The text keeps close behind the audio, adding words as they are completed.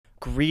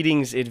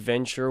Greetings,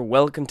 adventurer.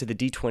 Welcome to the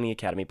D20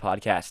 Academy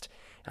podcast.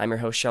 I'm your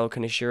host, Shalo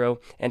Kaneshiro,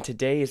 and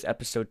today is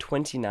episode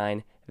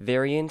 29,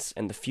 Variants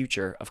and the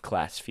Future of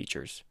Class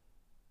Features.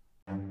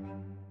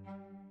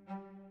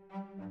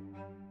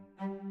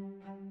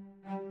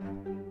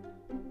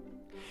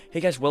 Hey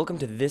guys, welcome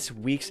to this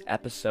week's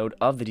episode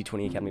of the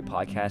D20 Academy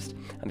podcast.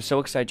 I'm so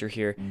excited you're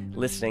here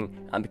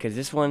listening because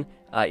this one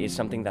is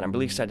something that I'm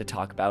really excited to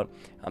talk about,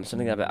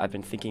 something that I've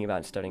been thinking about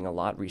and studying a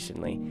lot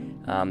recently.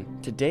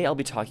 Today I'll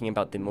be talking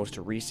about the most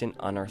recent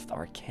Unearthed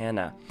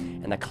Arcana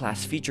and the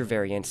class feature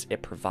variants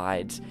it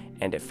provides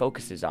and it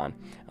focuses on.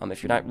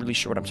 If you're not really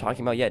sure what I'm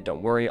talking about yet,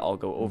 don't worry, I'll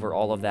go over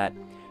all of that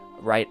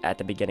right at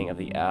the beginning of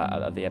the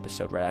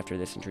episode, right after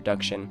this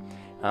introduction.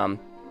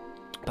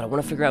 But I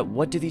want to figure out,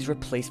 what do these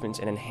replacements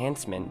and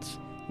enhancements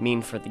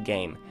mean for the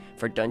game,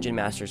 for dungeon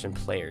masters and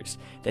players?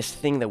 This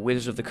thing that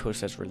Wizards of the Coast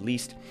has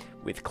released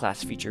with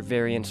class feature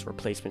variants,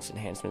 replacements,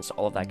 enhancements,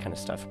 all of that kind of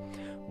stuff.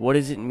 What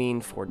does it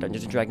mean for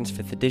Dungeons & Dragons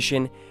 5th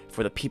edition,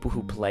 for the people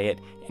who play it,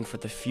 and for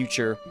the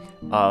future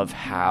of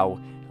how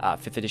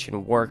 5th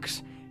edition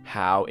works,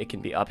 how it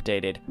can be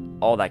updated,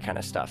 all that kind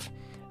of stuff.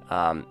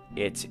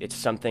 It's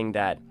something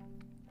that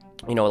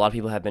a lot of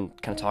people have been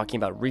kind of talking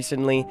about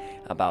recently,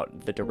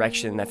 about the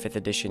direction that 5th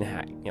edition,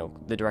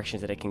 the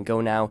directions that it can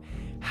go now,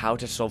 how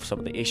to solve some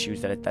of the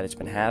issues that it's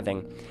been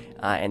having,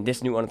 and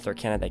this new Unearthed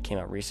Arcana that came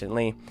out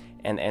recently,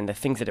 and the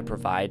things that it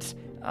provides,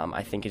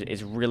 I think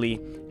is really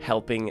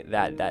helping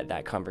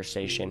that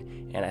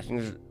conversation, and I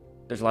think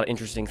there's a lot of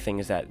interesting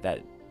things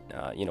that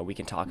we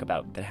can talk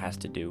about that has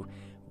to do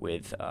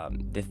with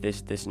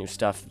this new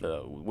stuff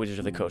the Wizards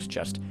of the Coast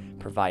just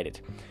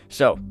provided.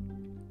 So,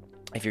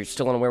 if you're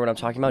still unaware what I'm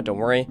talking about, don't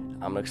worry. I'm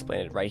going to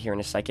explain it right here in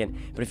a second.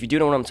 But if you do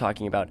know what I'm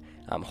talking about,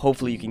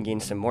 hopefully you can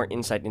gain some more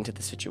insight into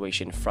the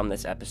situation from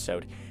this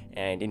episode.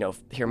 And,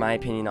 hear my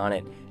opinion on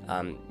it.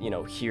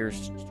 Hear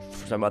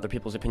some other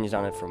people's opinions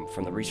on it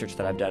from the research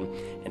that I've done.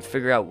 And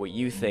figure out what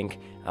you think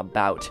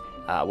about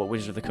what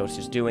Wizards of the Coast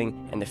is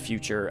doing and the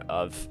future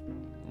of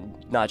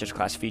not just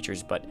class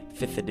features, but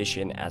 5th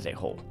edition as a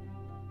whole.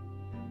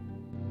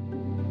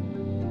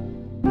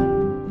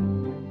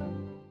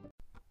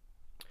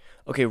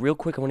 Okay, real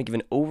quick, I want to give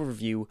an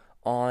overview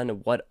on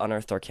what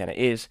Unearthed Arcana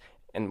is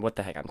and what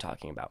the heck I'm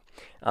talking about.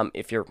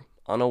 If you're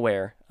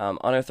unaware,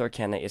 Unearthed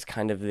Arcana is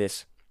kind of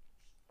this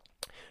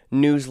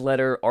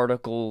newsletter,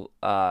 article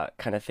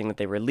kind of thing that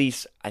they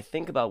release, I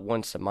think about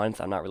once a month,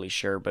 I'm not really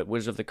sure, but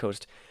Wizards of the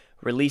Coast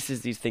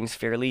releases these things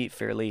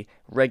fairly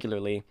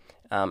regularly,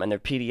 and their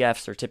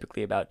PDFs are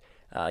typically about,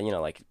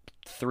 like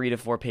 3 to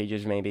 4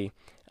 pages maybe,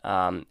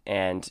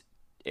 and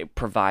it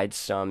provides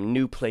some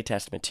new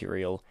playtest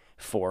material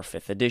for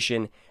 5th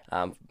edition.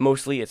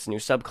 Mostly it's new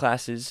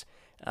subclasses.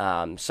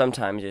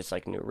 Sometimes it's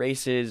like new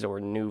races or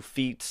new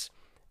feats,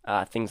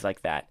 things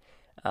like that.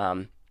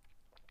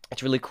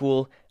 It's really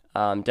cool.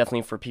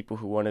 Definitely for people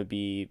who want to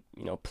be,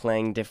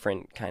 playing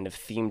different kind of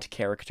themed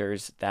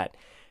characters, that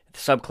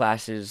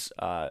subclasses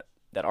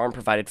that aren't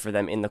provided for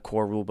them in the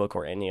core rulebook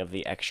or any of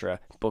the extra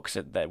books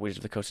that Wizards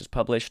of the Coast has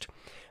published.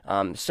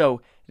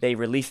 So they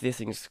release these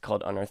things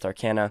called Unearthed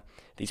Arcana,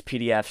 these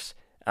PDFs,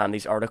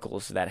 these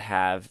articles that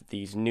have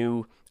these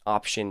new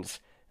options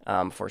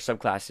for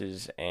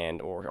subclasses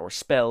and or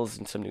spells,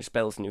 and some new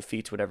spells, new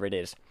feats, whatever it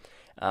is.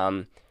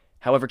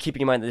 However,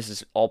 keeping in mind that this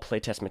is all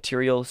playtest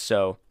material,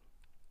 so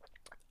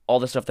all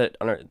the stuff that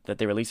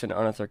they release in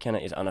Unearthed Arcana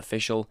is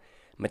unofficial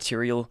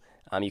material.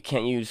 You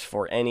can't use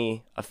for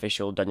any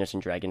official Dungeons &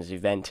 Dragons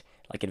event,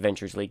 like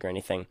Adventures League or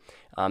anything.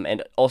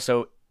 And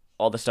also,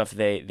 all the stuff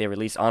they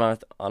release on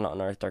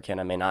Unearthed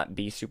Arcana may not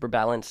be super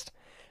balanced,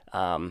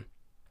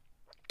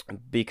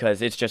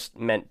 because it's just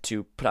meant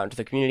to put out into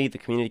the community. The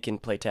community can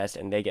playtest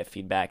and they get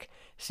feedback,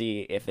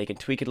 see if they can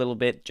tweak it a little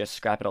bit, just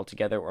scrap it all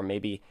together, or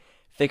maybe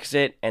fix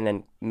it and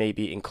then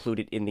maybe include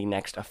it in the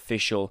next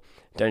official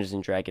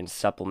Dungeons & Dragons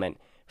supplement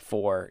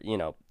for,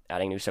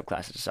 adding new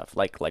subclasses and stuff,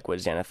 like what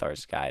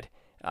Xanathar's guide,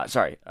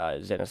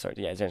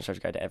 Xanathar's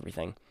Guide to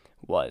Everything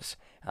was.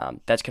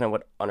 That's kind of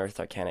what Unearthed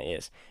Arcana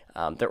is.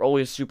 They're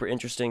always super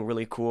interesting,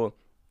 really cool.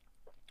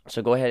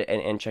 So go ahead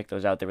and check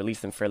those out. They release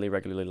them fairly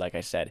regularly, like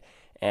I said,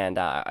 and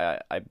I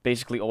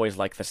basically always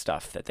like the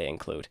stuff that they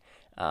include.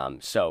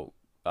 So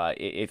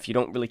if you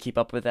don't really keep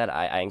up with that,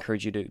 I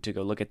encourage you to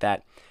go look at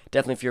that.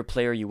 Definitely, if you're a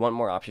player, you want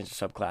more options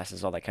of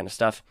subclasses, all that kind of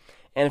stuff.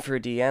 And if you're a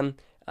DM,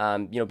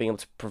 being able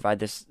to provide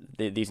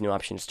these new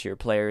options to your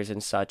players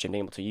and such, and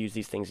being able to use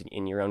these things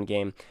in your own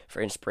game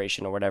for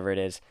inspiration or whatever it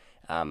is.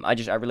 I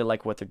really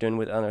like what they're doing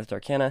with Unearthed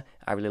Arcana.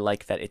 I really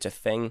like that it's a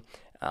thing,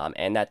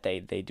 and that they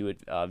do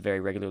it very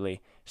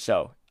regularly.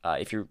 So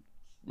if you're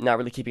not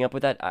really keeping up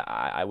with that,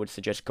 I would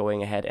suggest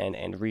going ahead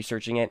and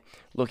researching it,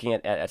 looking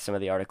at some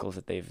of the articles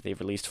that they've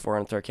released for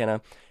Unearthed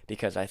Arcana,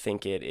 because I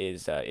think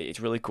it's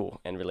really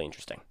cool and really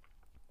interesting.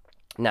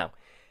 Now,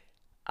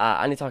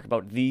 I need to talk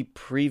about the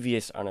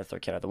previous Unearthed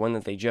Arcana, the one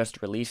that they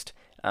just released,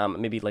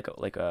 maybe like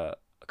a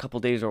couple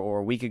days or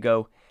a week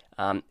ago.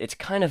 It's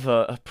kind of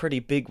a pretty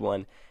big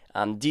one,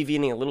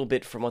 deviating a little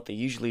bit from what they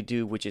usually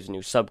do, which is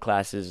new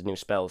subclasses, new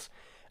spells.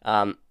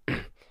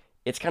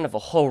 it's kind of a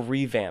whole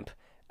revamp.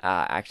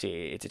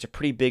 Actually, it's a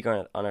pretty big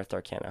Unearthed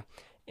Arcana,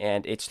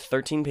 and it's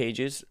 13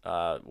 pages,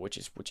 which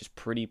is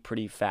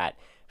pretty fat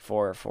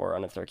for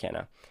Unearthed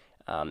Arcana,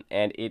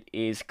 and it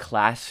is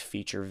class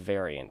feature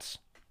variants.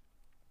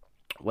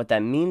 What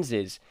that means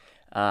is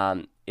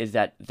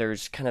that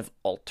there's kind of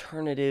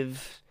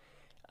alternative,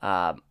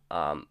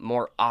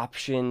 more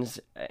options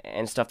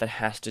and stuff that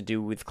has to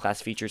do with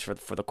class features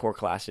for the core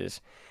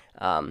classes.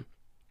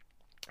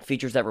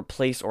 Features that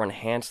replace or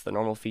enhance the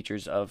normal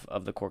features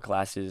of the core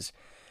classes,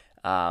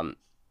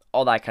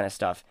 all that kind of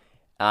stuff.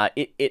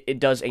 It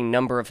does a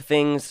number of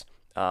things.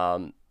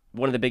 One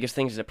of the biggest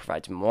things is it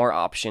provides more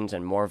options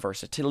and more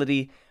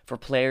versatility for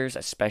players,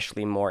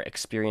 especially more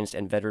experienced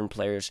and veteran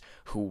players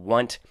who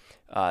want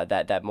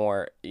that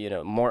more,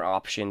 more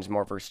options,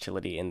 more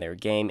versatility in their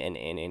game and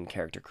in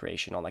character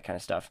creation, all that kind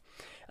of stuff.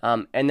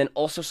 And then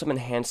also some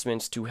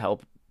enhancements to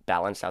help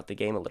balance out the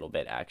game a little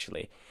bit,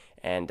 actually.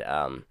 And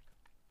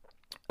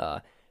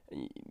the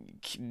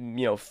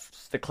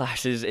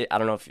classes, I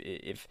don't know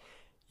if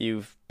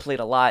you've played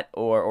a lot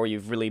or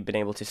you've really been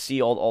able to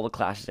see all the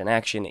classes in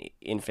action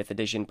in 5th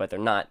edition, but they're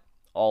not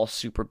all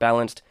super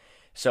balanced.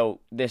 So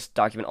this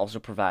document also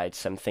provides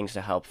some things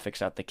to help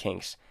fix out the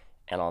kinks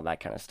and all that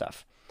kind of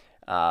stuff.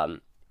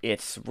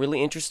 It's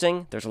really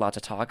interesting. There's a lot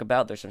to talk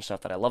about. There's some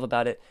stuff that I love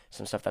about it,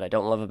 some stuff that I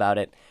don't love about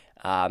it.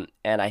 And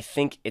I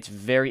think it's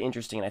very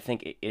interesting, and I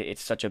think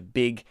it's such a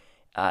big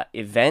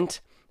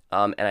event.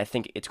 And I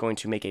think it's going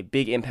to make a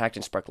big impact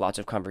and spark lots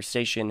of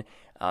conversation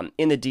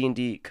in the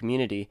D&D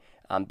community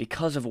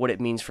because of what it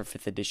means for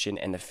 5th edition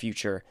and the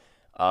future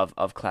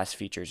of class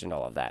features and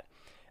all of that.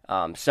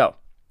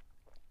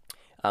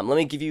 Let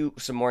me give you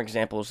some more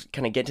examples,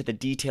 kind of get to the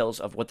details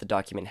of what the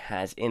document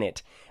has in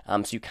it,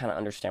 so you kind of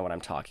understand what I'm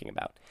talking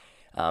about.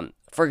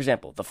 For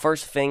example, the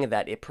first thing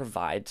that it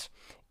provides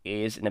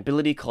is an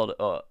ability called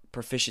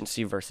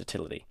proficiency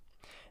versatility.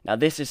 Now,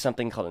 this is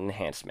something called an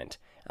enhancement.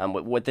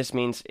 What this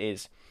means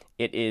is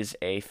it is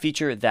a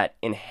feature that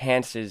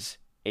enhances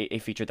a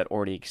feature that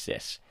already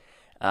exists.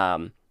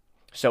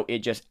 So it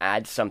just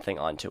adds something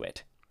onto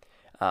it.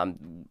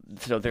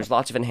 So there's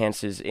lots of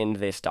enhances in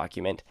this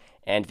document,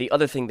 and the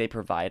other thing they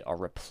provide are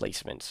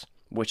replacements,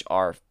 which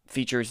are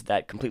features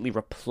that completely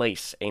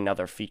replace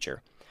another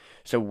feature.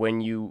 So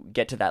when you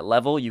get to that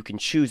level, you can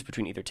choose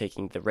between either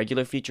taking the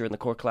regular feature in the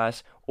core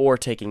class or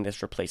taking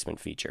this replacement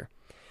feature.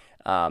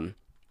 So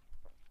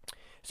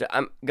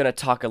I'm going to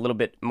talk a little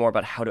bit more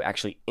about how to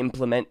actually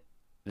implement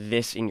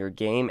this in your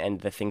game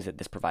and the things that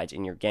this provides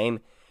in your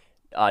game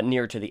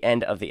near to the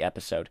end of the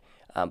episode.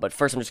 But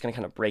first, I'm just going to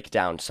kind of break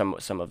down some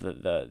of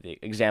the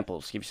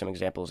examples, give you some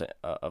examples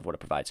of what it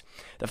provides.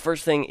 The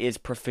first thing is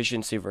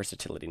proficiency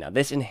versatility. Now,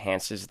 this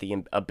enhances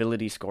the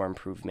ability score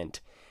improvement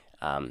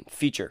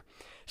feature.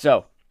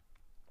 So,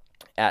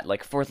 at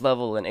like 4th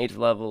level and 8th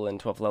level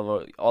and 12th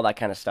level, all that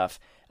kind of stuff,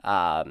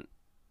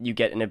 you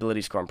get an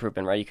ability score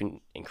improvement, right? You can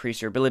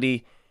increase your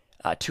ability,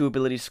 2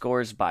 ability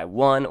scores by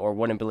 1, or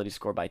 1 ability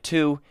score by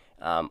 2,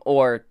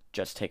 or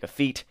just take a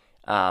feat.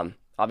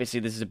 Obviously,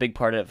 this is a big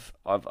part of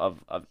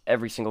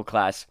every single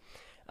class.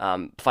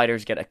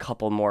 Fighters get a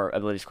couple more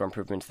ability score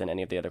improvements than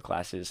any of the other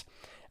classes.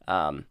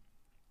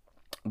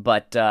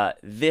 But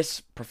this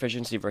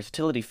proficiency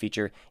versatility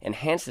feature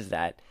enhances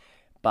that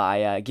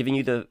by giving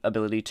you the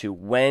ability to,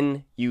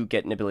 when you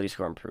get an ability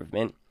score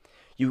improvement,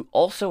 you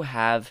also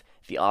have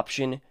the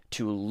option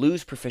to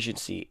lose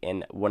proficiency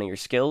in one of your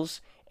skills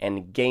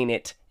and gain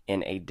it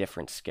in a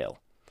different skill.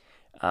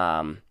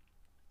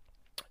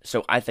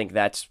 So I think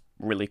that's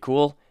really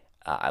cool.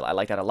 I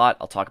like that a lot.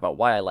 I'll talk about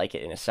why I like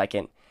it in a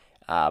second.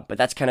 But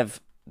that's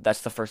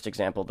the first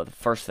example, the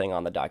first thing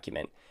on the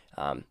document.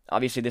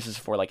 Obviously, this is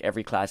for like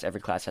every class. Every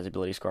class has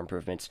ability score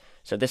improvements.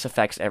 So this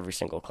affects every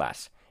single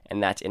class,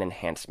 and that's an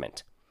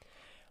enhancement.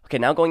 Okay,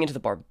 now going into the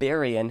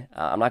Barbarian,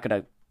 I'm not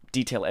going to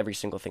detail every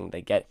single thing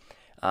they get.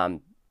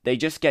 They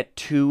just get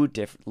 2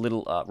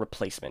 little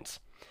replacements.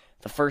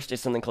 The first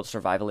is something called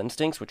Survival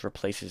Instincts, which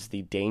replaces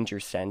the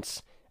Danger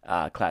Sense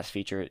class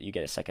feature. You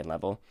get a 2nd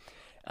level.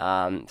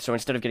 So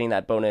instead of getting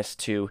that bonus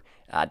to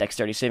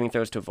dexterity saving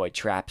throws to avoid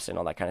traps and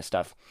all that kind of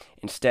stuff,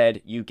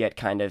 instead you get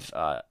kind of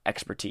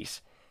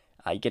expertise.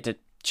 You get to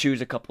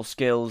choose a couple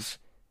skills,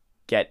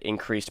 get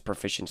increased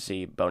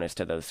proficiency bonus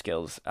to those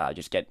skills.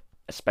 Just get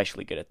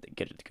especially good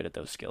at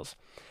those skills.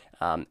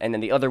 And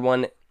then the other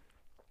one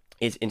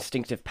is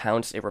Instinctive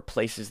Pounce. It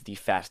replaces the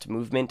fast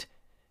movement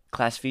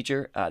class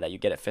feature that you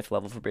get at 5th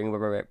level for being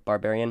a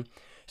barbarian.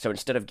 So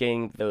instead of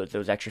getting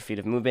those extra feet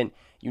of movement,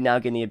 you now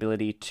get the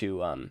ability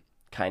to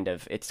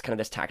it's kind of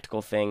this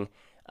tactical thing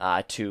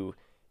to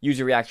use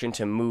a reaction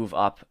to move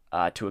up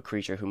to a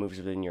creature who moves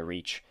within your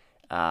reach.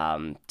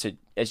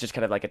 It's just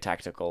kind of like a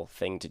tactical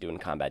thing to do in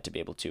combat, to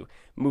be able to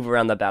move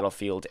around the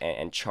battlefield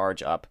and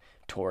charge up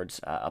towards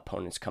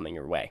opponents coming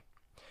your way.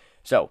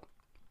 So,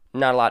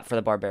 not a lot for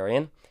the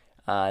Barbarian.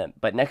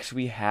 But next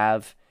we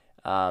have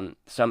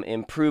some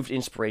improved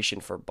inspiration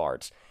for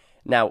bards.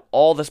 Now,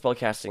 all the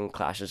spellcasting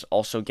classes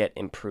also get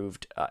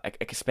improved,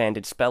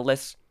 expanded spell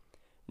lists,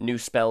 new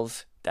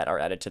spells that are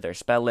added to their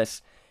spell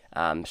lists.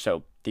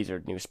 So these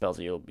are new spells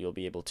that you'll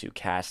be able to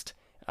cast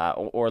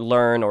or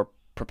learn or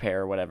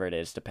prepare, whatever it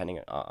is, depending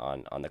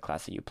on the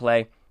class that you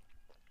play.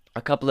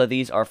 A couple of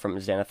these are from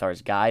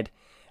Xanathar's Guide,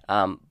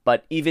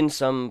 but even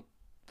some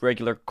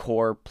regular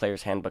core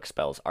player's handbook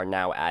spells are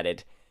now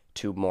added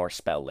to more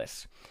spell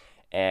lists.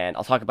 And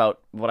I'll talk about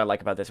what I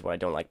like about this and what I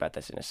don't like about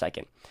this in a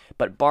second.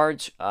 But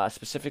bards,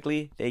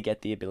 specifically, they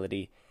get the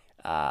ability,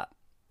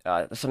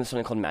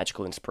 something called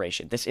Magical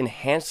Inspiration. This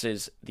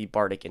enhances the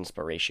Bardic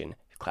Inspiration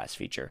class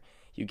feature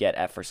you get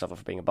at first level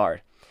for being a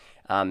bard.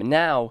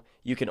 Now,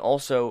 you can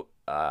also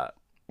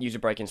use a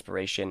Bardic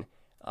Inspiration.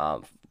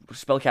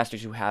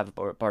 Spellcasters who have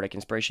Bardic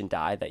Inspiration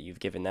die that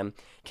you've given them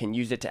can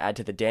use it to add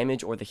to the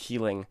damage or the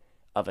healing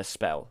of a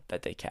spell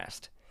that they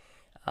cast.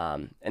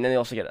 And then they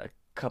also get a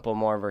couple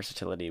more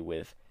versatility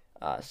with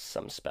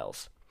some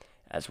spells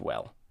as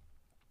well.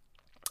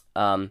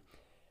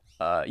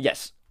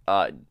 Yes,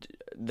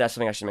 that's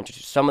something I should mention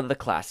too. Some of the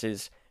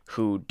classes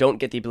who don't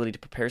get the ability to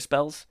prepare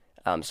spells,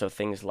 so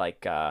things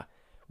like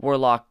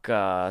Warlock,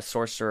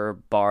 Sorcerer,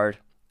 Bard,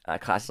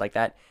 classes like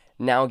that,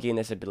 now gain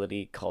this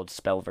ability called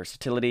Spell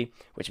Versatility,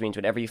 which means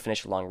whenever you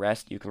finish a long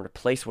rest, you can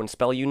replace one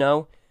spell you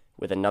know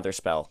with another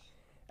spell,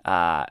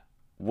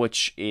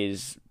 which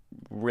is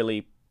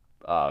really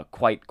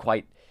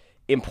quite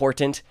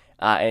important,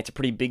 and it's a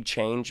pretty big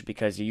change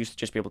because you used to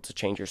just be able to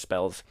change your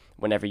spells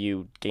whenever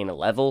you gain a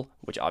level,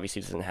 which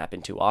obviously doesn't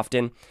happen too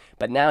often,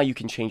 but now you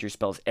can change your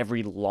spells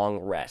every long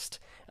rest.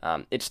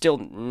 It's still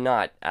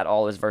not at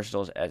all as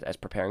versatile as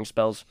preparing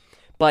spells,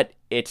 but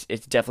it's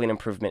definitely an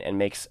improvement and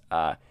makes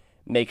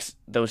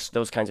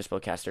those kinds of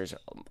spellcasters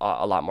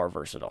a lot more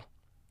versatile.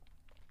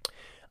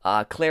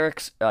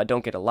 Clerics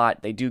don't get a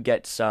lot. They do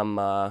get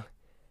the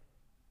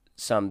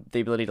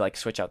ability to like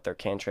switch out their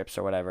cantrips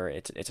or whatever.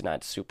 It's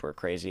not super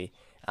crazy.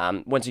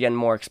 Once again,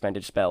 more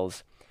expended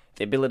spells.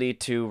 The ability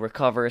to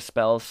recover a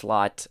spell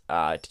slot,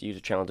 to use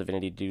a Channel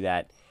Divinity to do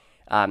that.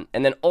 And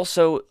then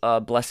also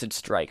Blessed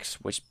Strikes,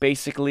 which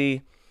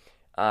basically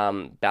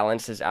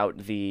balances out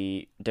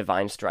the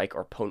Divine Strike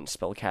or Potent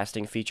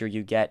Spellcasting feature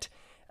you get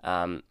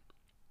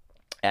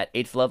at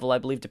 8th level, I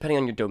believe, depending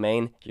on your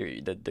domain,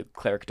 the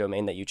cleric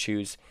domain that you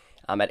choose.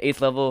 At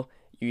 8th level,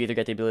 you either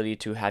get the ability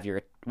to have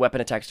your weapon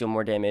attacks deal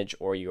more damage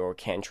or your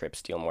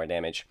cantrips deal more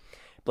damage.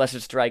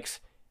 Blessed Strikes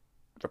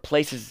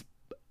replaces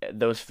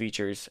those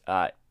features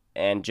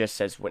and just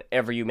says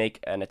whenever you make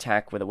an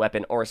attack with a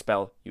weapon or a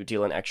spell, you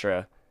deal an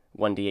extra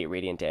 1d8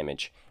 radiant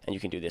damage, and you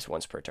can do this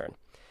once per turn.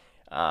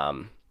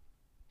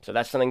 So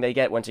that's something they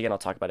get. Once again, I'll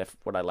talk about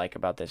what I like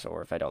about this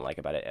or if I don't like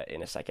about it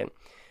in a second.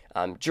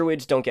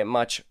 Druids don't get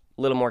much.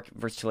 A little more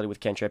versatility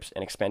with cantrips,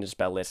 an expanded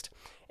spell list,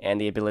 and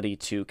the ability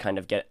to kind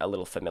of get a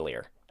little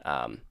familiar.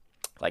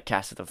 Like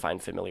cast the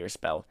Find Familiar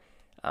spell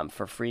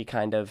for free,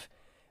 kind of.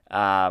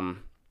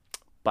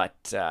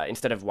 But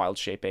instead of wild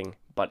shaping,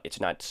 but it's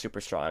not super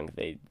strong.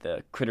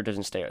 The critter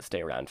doesn't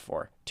stay around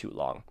for too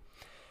long.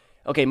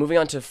 Okay, moving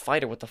on to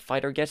fighter. What the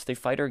fighter gets? The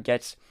fighter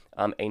gets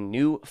a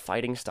new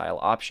fighting style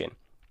option.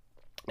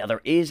 Now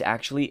there is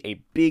actually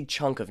a big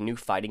chunk of new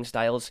fighting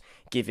styles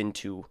given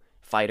to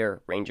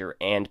fighter, ranger,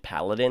 and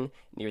paladin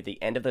near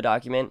the end of the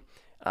document,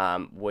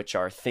 which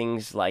are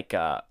things like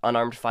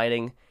unarmed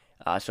fighting.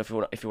 So if you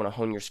want to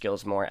hone your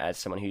skills more as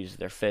someone who uses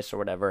their fists or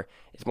whatever,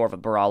 it's more of a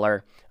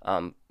brawler.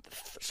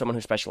 Someone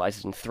who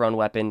specializes in thrown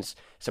weapons,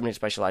 someone who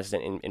specializes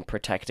in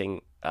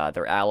protecting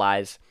their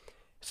allies,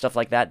 stuff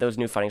like that. Those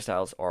new fighting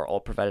styles are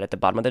all provided at the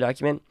bottom of the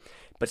document.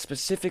 But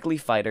specifically,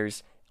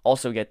 fighters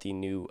also get the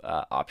new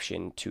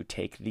option to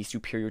take the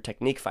Superior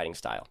Technique fighting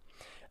style,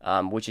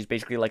 which is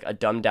basically like a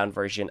dumbed-down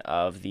version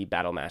of the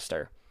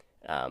Battlemaster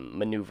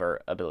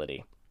maneuver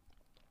ability.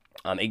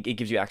 It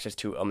gives you access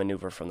to a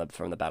maneuver from the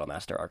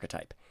Battlemaster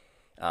archetype,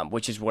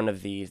 which is one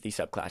of the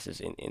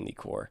subclasses in the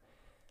core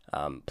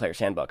player's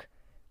handbook.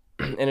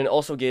 And it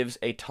also gives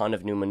a ton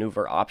of new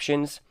maneuver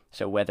options.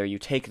 So whether you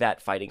take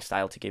that fighting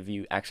style to give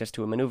you access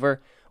to a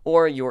maneuver,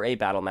 or you're a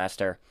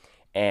Battlemaster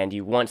and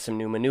you want some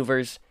new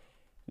maneuvers,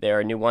 there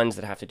are new ones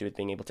that have to do with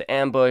being able to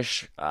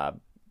ambush,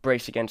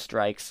 brace against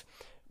strikes,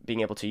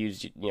 being able to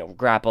use,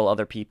 grapple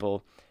other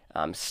people,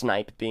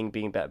 snipe,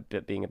 being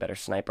a better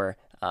sniper,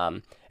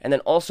 and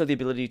then also the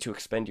ability to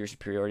expend your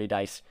superiority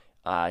dice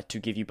to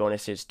give you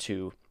bonuses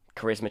to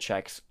charisma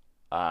checks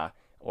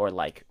or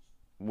like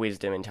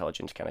wisdom,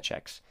 intelligence kind of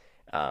checks,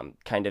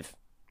 kind of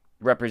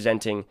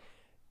representing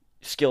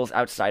skills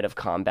outside of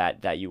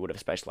combat that you would have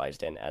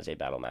specialized in as a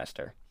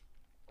Battlemaster.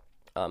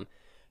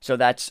 So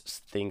that's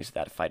things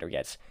that fighter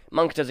gets.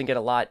 Monk doesn't get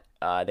a lot.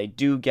 They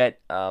do get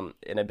an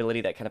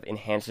ability that kind of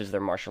enhances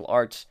their martial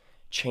arts,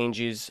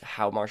 changes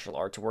how martial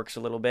arts works a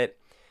little bit,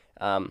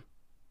 and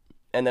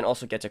then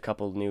also gets a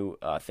couple new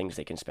things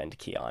they can spend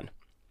ki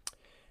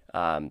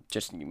on,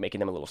 just making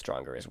them a little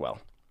stronger as well.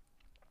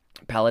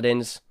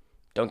 Paladins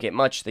don't get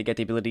much. They get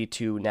the ability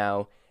to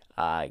now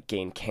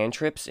gain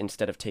cantrips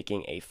instead of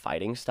taking a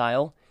fighting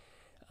style,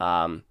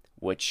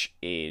 which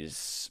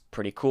is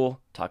pretty cool.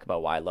 Talk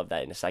about why I love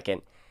that in a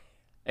second.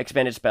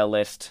 Expanded spell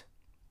list,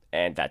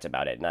 and that's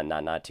about it.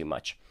 Not too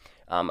much.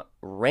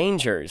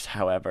 Rangers,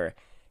 however,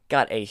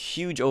 got a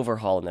huge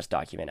overhaul in this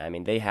document. I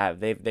mean,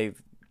 they've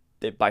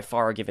by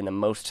far given the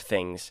most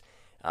things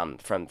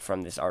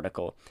from this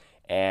article,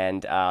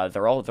 and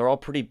they're all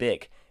pretty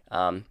big.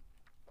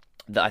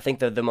 I think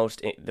the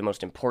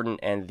most important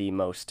and the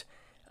most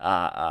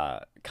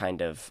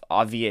kind of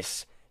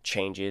obvious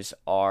changes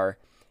are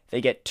they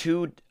get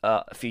two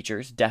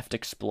features, Deft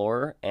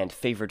Explorer and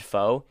Favored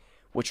Foe,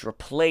 which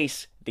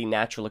replace the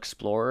Natural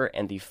Explorer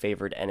and the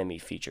Favored Enemy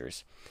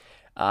features.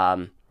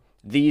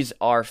 These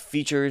are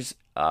features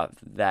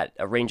that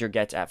a ranger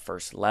gets at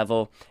first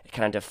level. It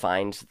kind of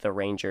defines the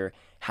ranger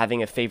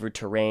having a favored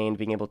terrain,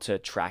 being able to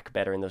track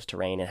better in those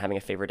terrain, and having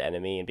a favored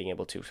enemy and being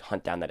able to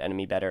hunt down that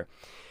enemy better.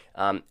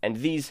 And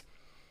these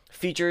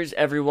features,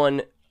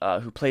 everyone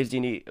who plays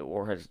D&D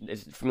or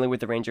is familiar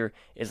with the ranger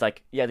is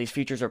like, yeah, these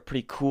features are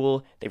pretty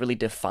cool. They really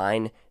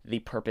define the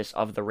purpose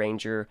of the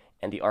ranger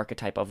and the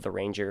archetype of the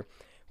ranger,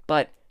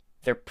 but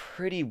they're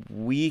pretty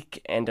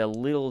weak and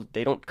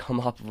they don't come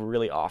up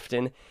really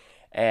often.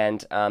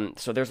 And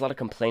so there's a lot of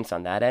complaints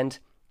on that end.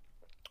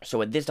 So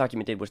what this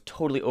document did was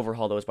totally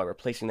overhaul those by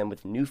replacing them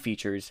with new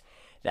features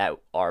that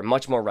are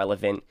much more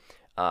relevant,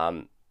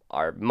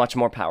 are much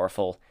more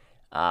powerful.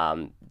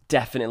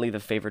 Definitely the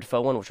Favored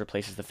Foe one, which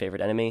replaces the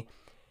Favored Enemy.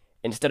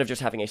 Instead of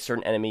just having a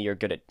certain enemy you're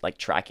good at like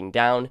tracking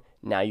down,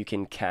 now you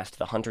can cast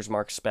the Hunter's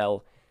Mark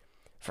spell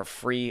for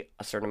free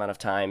a certain amount of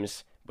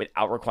times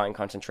without requiring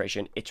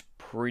concentration. It's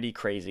pretty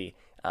crazy.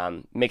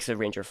 Makes the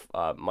ranger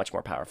much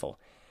more powerful.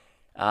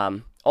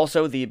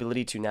 Also, the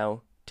ability to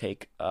now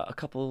take a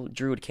couple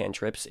druid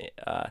cantrips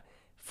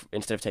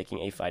instead of taking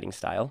a fighting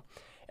style.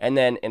 And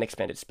then an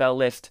expanded spell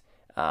list,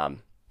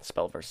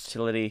 spell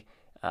versatility,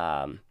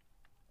 an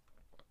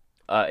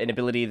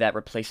ability that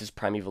replaces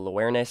primeval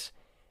awareness.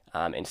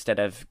 Instead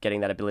of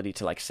getting that ability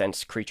to like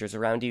sense creatures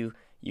around you,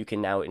 you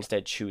can now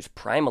instead choose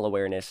primal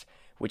awareness,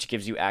 which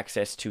gives you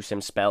access to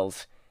some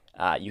spells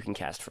you can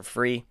cast for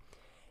free.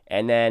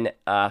 And then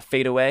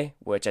Fade Away,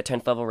 which at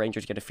 10th level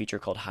rangers get a feature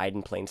called Hide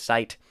in Plain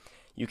Sight.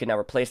 You can now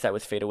replace that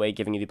with Fade Away,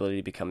 giving you the ability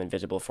to become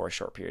invisible for a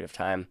short period of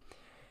time.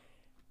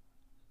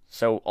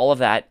 So all of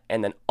that,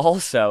 and then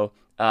also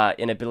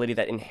an ability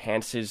that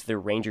enhances the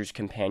Ranger's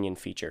Companion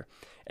feature.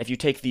 If you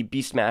take the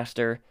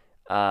Beastmaster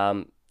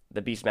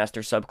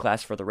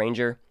subclass for the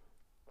Ranger,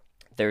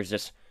 there's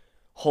this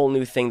whole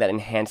new thing that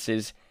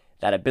enhances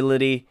that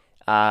ability,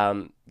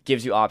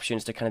 gives you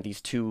options to kind of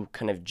these two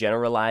kind of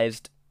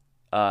generalized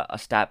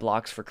stat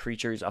blocks for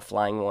creatures, a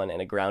flying one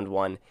and a ground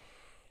one,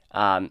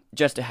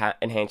 just to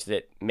enhance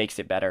it, makes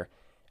it better.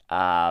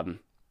 The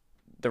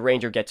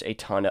Ranger gets a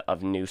ton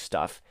of new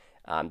stuff,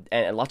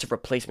 and lots of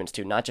replacements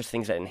too, not just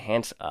things that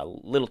enhance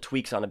little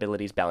tweaks on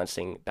abilities,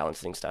 balancing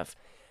stuff,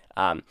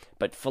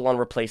 but full-on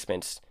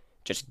replacements,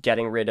 just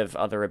getting rid of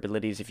other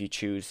abilities if you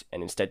choose,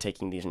 and instead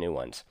taking these new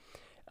ones,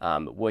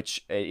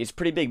 which is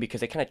pretty big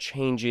because it kind of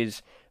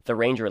changes the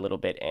Ranger a little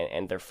bit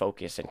and their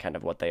focus and kind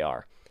of what they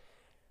are.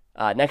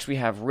 Next we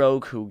have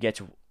Rogue, who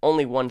gets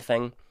only one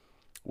thing,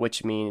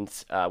 which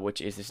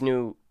is this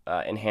new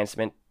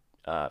enhancement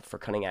for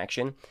Cunning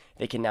Action.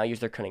 They can now use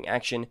their Cunning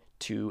Action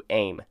to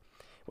aim.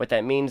 What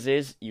that means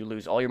is you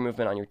lose all your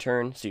movement on your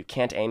turn, so you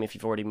can't aim if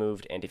you've already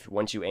moved, and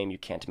once you aim, you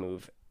can't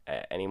move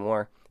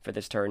anymore for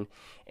this turn,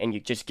 and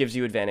it just gives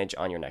you advantage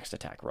on your next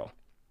attack roll.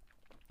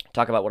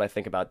 Talk about what I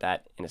think about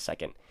that in a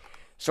second.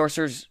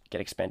 Sorcerers get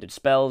expanded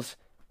spells,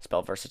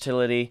 spell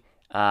versatility,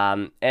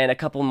 and a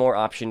couple more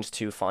options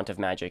to Font of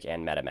Magic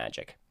and Meta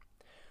Magic.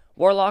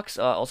 Warlocks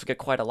also get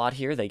quite a lot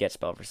here. They get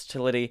spell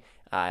versatility,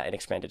 an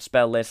expanded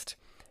spell list,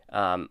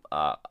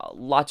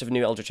 lots of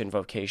new Eldritch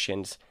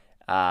Invocations,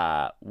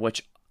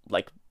 which,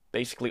 like,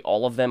 basically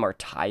all of them are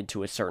tied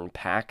to a certain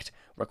pact,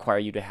 require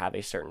you to have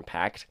a certain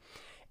pact,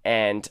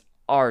 and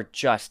are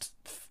just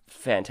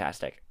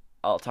fantastic.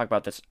 I'll talk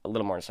about this a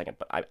little more in a second,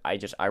 but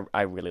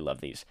I really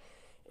love these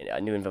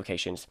new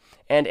invocations,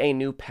 and a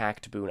new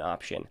pact boon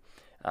option.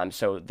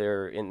 So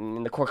they're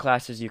in the core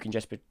classes, you can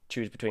just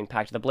choose between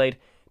Pact of the Blade,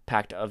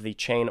 Pact of the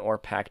Chain, or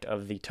Pact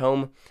of the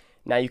Tome.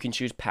 Now you can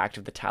choose Pact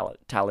of the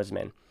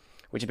Talisman,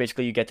 which is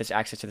basically you get this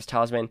access to this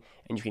talisman,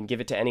 and you can give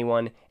it to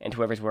anyone, and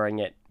whoever's wearing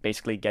it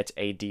basically gets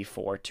a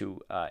D4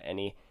 to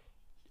any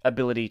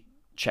ability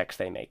checks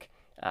they make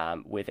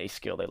with a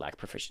skill they lack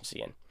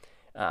proficiency in,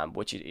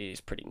 which is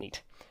pretty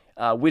neat.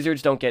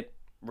 Wizards don't get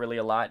really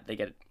a lot. They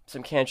get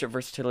some cantrip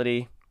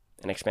versatility,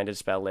 an expanded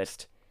spell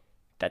list.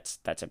 That's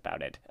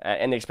about it.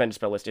 And the expanded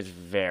spell list is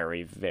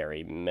very,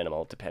 very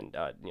minimal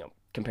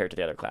compared to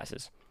the other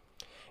classes.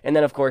 And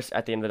then, of course,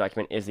 at the end of the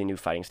document is the new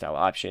fighting style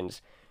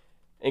options,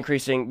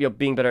 increasing,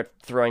 being better at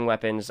throwing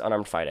weapons,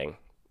 unarmed fighting,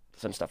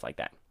 some stuff like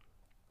that.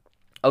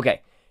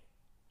 Okay,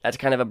 that's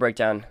kind of a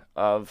breakdown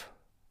of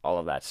all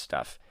of that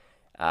stuff.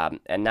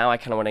 And now I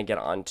kind of want to get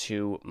on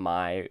to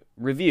my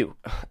review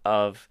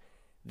of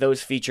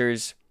those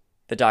features,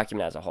 the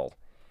document as a whole.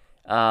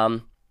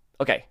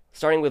 Okay,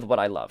 starting with what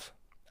I love.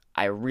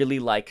 I really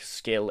like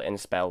skill and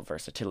spell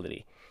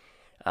versatility.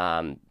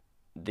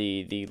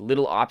 The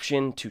little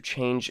option to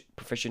change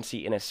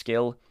proficiency in a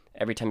skill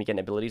every time you get an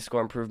ability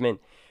score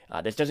improvement,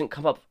 this doesn't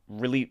come up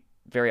really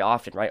very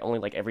often, right? Only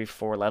like every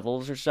 4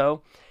 levels or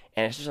so,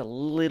 and it's just a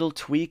little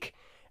tweak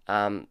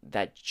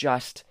that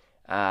just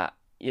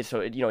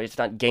it's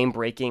not game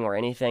breaking or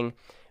anything,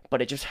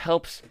 but it just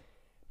helps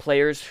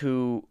players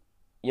who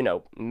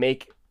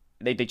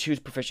they choose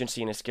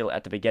proficiency in a skill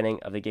at the beginning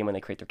of the game when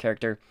they create their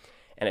character,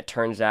 and it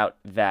turns out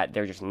that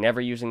they're just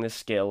never using this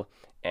skill,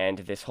 and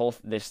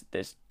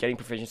this getting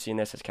proficiency in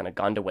this has kind of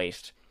gone to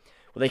waste.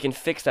 Well, they can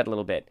fix that a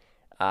little bit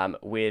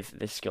with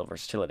this skill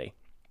versatility.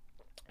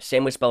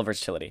 Same with spell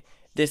versatility.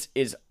 This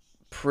is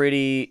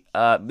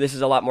this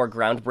is a lot more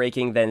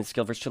groundbreaking than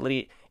skill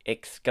versatility.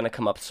 It's going to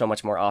come up so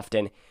much more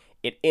often.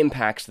 It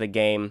impacts the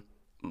game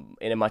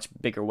in a much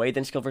bigger way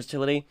than skill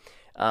versatility,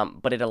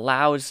 but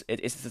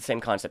it's the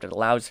same concept. It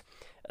allows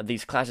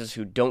these classes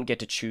who don't get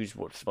to choose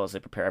what spells they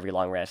prepare every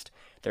long rest.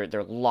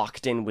 They're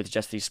locked in with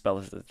just these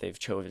spells that they've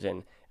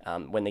chosen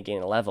when they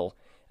gain a level.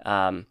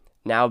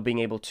 Now being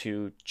able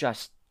to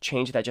just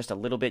change that just a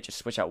little bit, just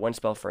switch out one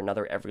spell for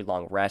another every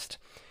long rest,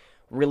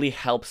 really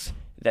helps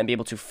them be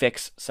able to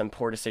fix some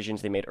poor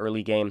decisions they made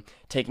early game,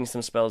 taking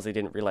some spells they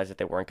didn't realize that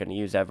they weren't going to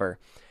use ever,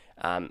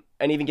 and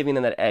even giving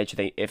them that edge.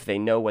 If they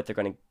know what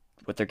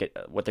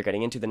they're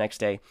getting into the next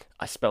day,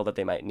 a spell that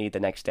they might need the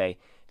next day,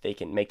 they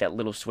can make that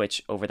little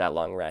switch over that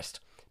long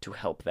rest to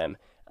help them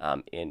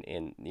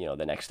in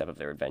the next step of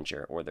their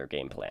adventure or their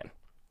game plan.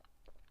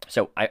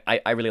 So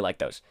I really like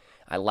those.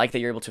 I like that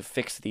you're able to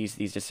fix these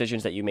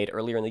decisions that you made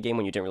earlier in the game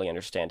when you didn't really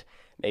understand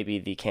maybe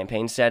the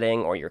campaign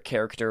setting or your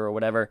character or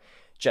whatever.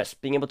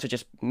 Just being able to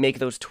just make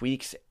those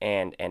tweaks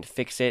and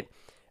fix it,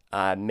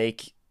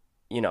 make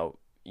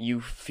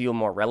you feel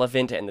more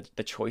relevant, and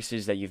the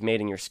choices that you've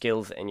made in your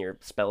skills and your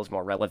spells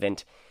more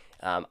relevant.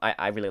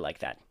 I really like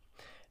that.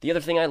 The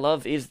other thing I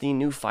love is the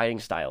new fighting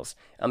styles.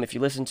 If you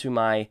listen to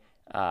my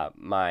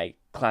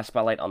class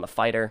spotlight on the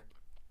fighter,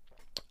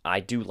 I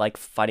do like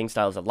fighting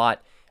styles a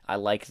lot. I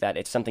like that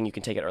it's something you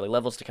can take at early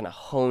levels to kind of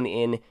hone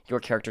in your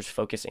character's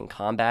focus in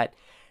combat.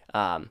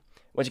 Once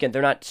again,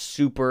 they're not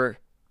super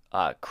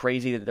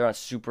crazy. They're not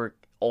super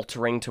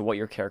altering to what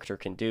your character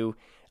can do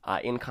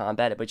in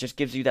combat, but it just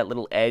gives you that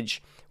little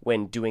edge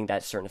when doing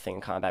that certain thing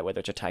in combat, whether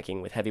it's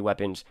attacking with heavy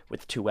weapons,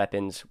 with 2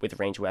 weapons, with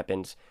ranged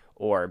weapons,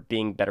 or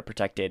being better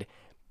protected,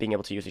 being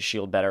able to use a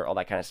shield better, all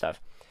that kind of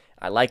stuff.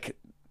 I like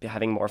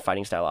having more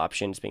fighting style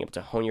options, being able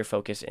to hone your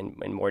focus in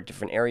more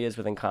different areas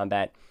within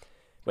combat,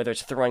 whether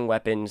it's throwing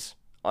weapons,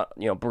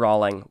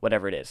 brawling,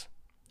 whatever it is.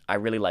 I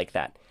really like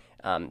that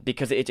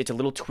because it's a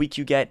little tweak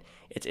you get.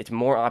 It's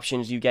more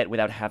options you get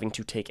without having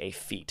to take a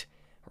feat,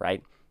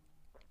 right?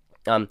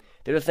 The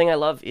other thing I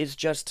love is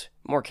just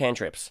more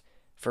cantrips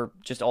for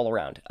just all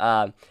around.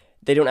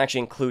 They don't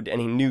actually include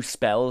any new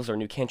spells or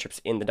new cantrips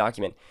in the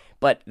document,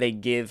 but they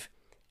give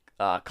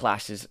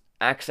classes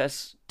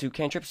access to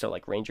cantrips. So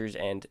like Rangers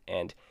and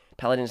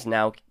Paladins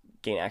now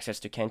gain access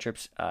to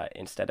cantrips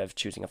instead of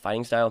choosing a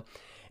fighting style.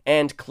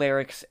 And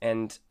Clerics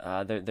and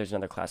there's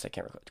another class I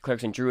can't recall.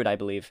 Clerics and Druid, I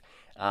believe,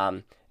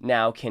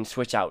 now can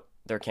switch out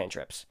their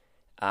cantrips.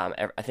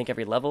 I think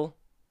every level,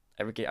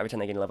 every time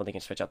they get a level, they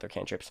can switch out their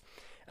cantrips,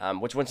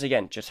 which once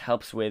again just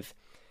helps with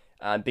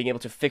being able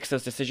to fix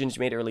those decisions you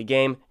made early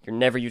game. You're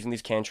never using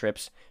these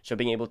cantrips, so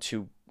being able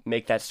to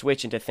make that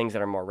switch into things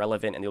that are more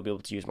relevant and you'll be able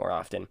to use more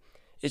often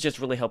is just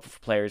really helpful for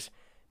players,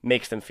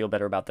 makes them feel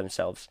better about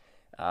themselves.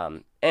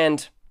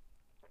 And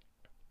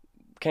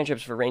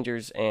cantrips for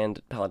Rangers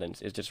and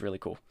Paladins is just really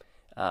cool.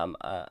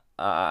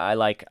 I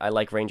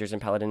like Rangers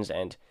and Paladins,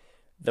 and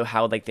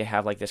how they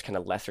have like this kind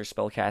of lesser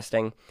spell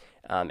casting,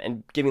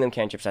 and giving them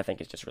cantrips I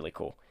think is just really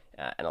cool,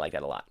 and I like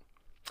that a lot.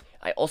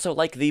 I also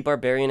like the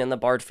Barbarian and the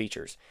Bard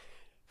features.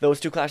 Those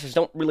two classes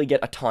don't really get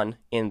a ton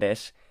in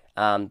this,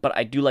 but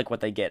I do like what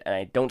they get, and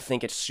I don't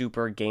think it's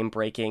super game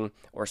breaking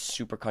or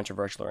super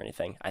controversial or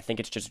anything. I think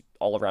it's just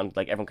all around,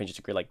 like everyone can just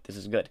agree like this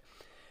is good.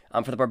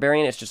 For the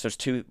Barbarian, it's just those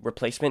 2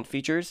 replacement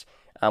features,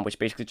 which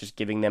basically just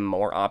giving them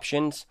more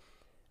options,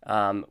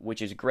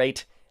 which is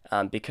great,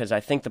 because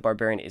I think the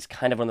Barbarian is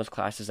kind of one of those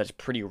classes that's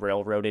pretty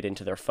railroaded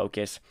into their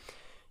focus.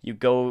 You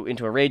go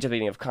into a rage at the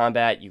beginning of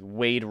combat, you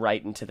wade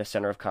right into the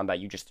center of combat,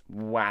 you just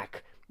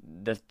whack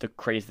the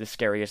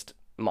scariest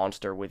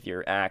monster with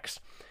your axe,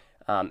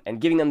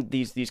 and giving them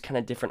these kind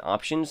of different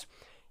options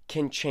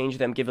can change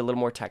them, give a little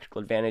more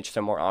tactical advantage,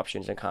 some more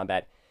options in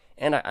combat,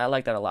 and I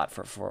like that a lot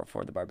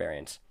for the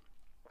Barbarians.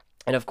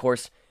 And of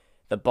course,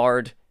 the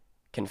Bard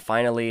can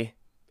finally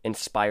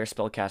inspire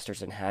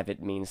spellcasters and have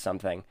it mean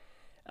something.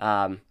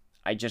 I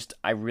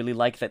really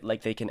like that,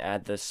 like they can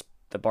add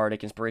the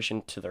bardic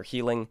inspiration to their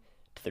healing,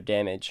 to their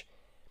damage.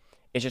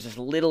 It's just this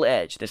little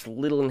edge, this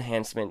little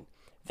enhancement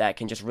that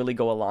can just really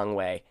go a long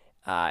way,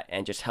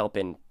 and just help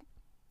in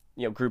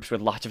groups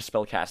with lots of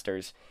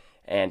spellcasters,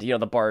 and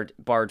the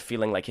bard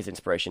feeling like his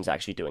inspiration is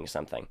actually doing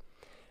something.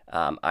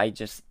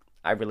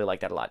 I really like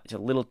that a lot. It's a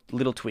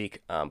little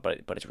tweak,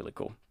 but it's really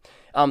cool.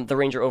 The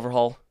Ranger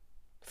overhaul,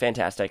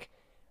 fantastic.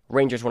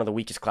 Ranger's one of the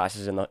weakest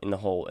classes in the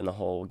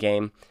whole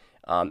game,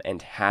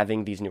 and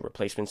having these new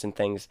replacements and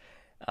things,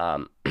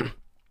 not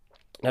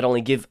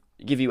only give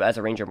you as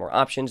a Ranger more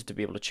options to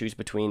be able to choose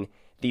between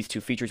these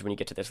 2 features when you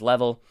get to this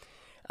level,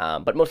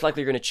 But most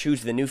likely you're going to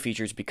choose the new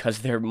features because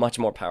they're much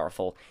more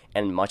powerful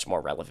and much more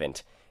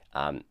relevant.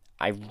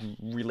 I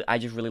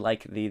just really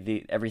like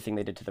the everything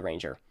they did to the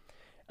Ranger.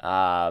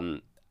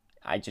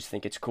 I just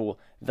think it's cool.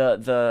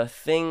 The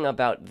thing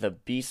about the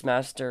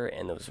Beastmaster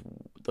and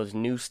those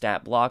new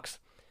stat blocks,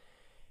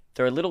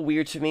 they're a little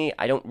weird to me.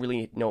 I don't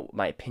really know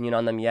my opinion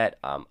on them yet.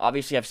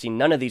 Obviously, I've seen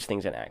none of these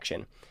things in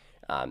action.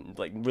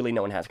 Like, really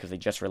no one has, because they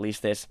just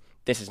released this.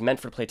 This is meant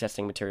for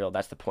playtesting material.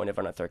 That's the point of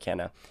Unearthed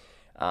Arcana.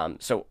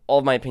 So all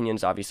of my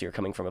opinions, obviously, are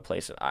coming from a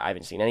place I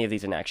haven't seen any of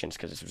these in actions,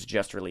 because this was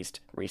just released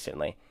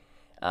recently.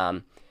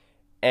 And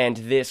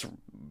this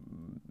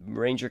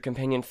Ranger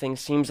Companion thing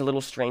seems a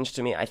little strange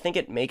to me. I think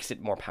it makes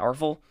it more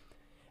powerful.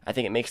 I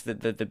think it makes the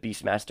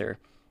Beastmaster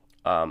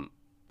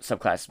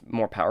subclass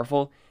more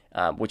powerful,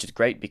 which is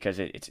great, because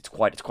it's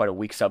quite a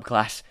weak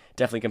subclass,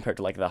 definitely compared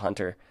to like the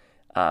Hunter,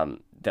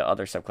 the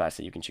other subclass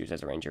that you can choose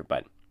as a Ranger.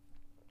 But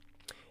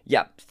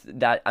yeah,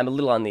 that I'm a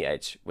little on the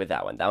edge with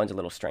that one. That one's a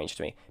little strange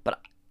to me. But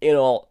in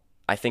all,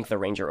 I think the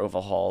Ranger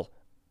overhaul,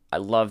 I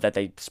love that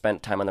they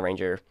spent time on the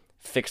Ranger,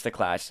 fixed the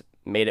class,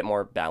 made it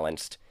more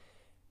balanced,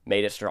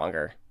 made it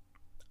stronger.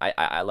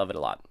 I love it a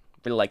lot.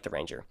 Really like the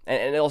Ranger.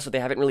 And also,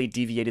 they haven't really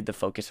deviated the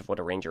focus of what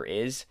a Ranger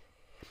is.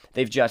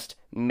 They've just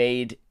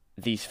made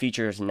these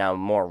features now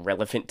more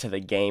relevant to the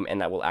game, and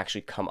that will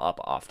actually come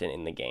up often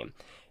in the game.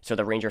 So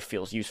the Ranger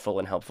feels useful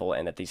and helpful,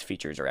 and that these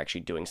features are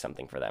actually doing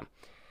something for them.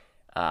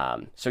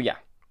 So yeah,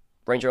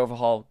 Ranger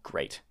overhaul,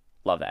 great.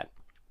 Love that.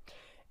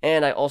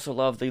 And I also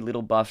love the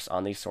little buffs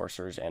on these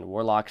Sorcerers and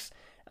Warlocks.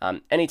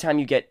 Anytime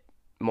you get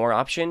more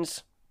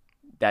options,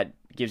 that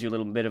gives you a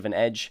little bit of an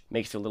edge,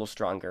 makes you a little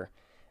stronger.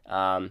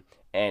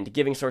 And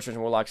giving Sorcerers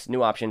and Warlocks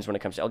new options when it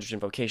comes to Eldritch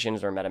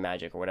Invocations or Meta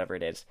Magic or whatever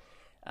it is.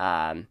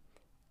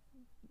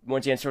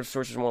 Once again,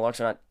 Sorcerers and Warlocks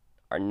are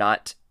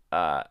not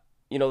I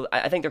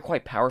think they're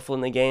quite powerful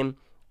in the game.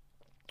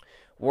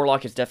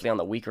 Warlock is definitely on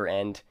the weaker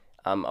end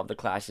of the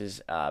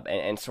classes,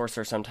 and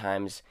Sorcerer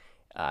sometimes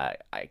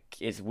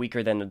is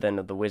weaker than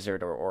the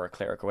Wizard or a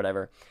Cleric or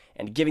whatever.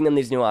 And giving them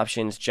these new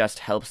options just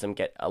helps them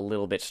get a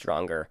little bit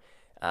stronger.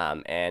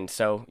 And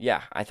so,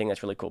 yeah, I think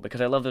that's really cool, because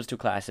I love those two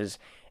classes,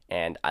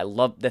 and I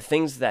love the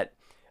things that,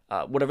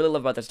 what I really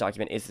love about this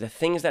document is the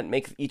things that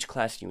make each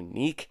class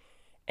unique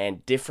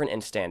and different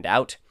and stand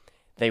out.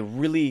 They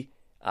really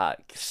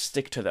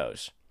stick to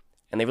those,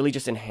 and they really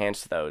just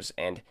enhance those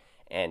and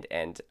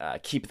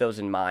keep those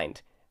in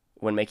mind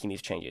when making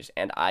these changes,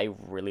 and I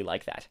really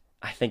like that.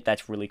 I think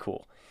that's really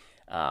cool.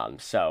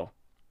 So,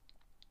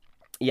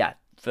 yeah,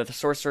 for the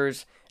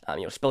Sorcerers,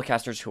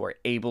 spellcasters who are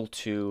able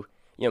to,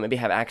 maybe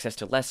have access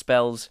to less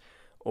spells,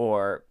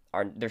 or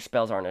their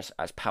spells aren't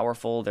as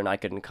powerful, they're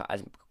not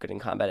as good in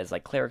combat as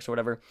like Clerics or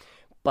whatever,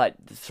 but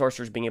the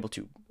Sorcerers being able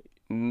to,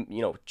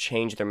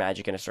 change their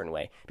magic in a certain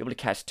way, be able to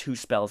cast 2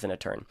 spells in a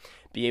turn,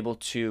 be able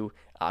to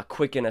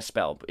quicken a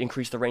spell,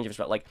 increase the range of a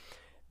spell, like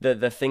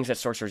the things that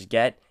Sorcerers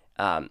get.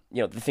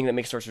 The thing that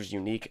makes Sorcerers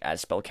unique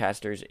as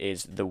spellcasters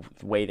is the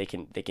way they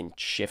can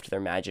shift their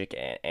magic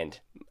and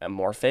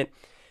morph it,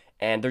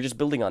 and they're just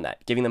building on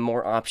that, giving them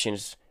more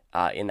options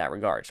in that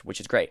regard, which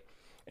is great.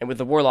 And with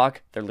the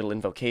Warlock, their little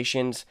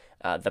invocations,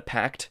 the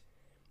Pact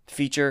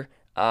feature,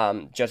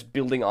 just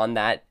building on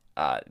that,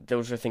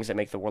 those are things that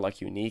make the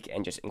Warlock unique,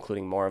 and just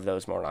including more of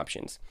those, more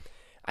options,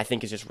 I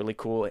think is just really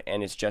cool,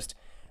 and it's just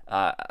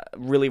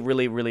really,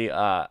 really, really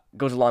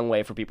goes a long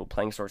way for people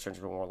playing Sorcerers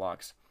and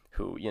Warlocks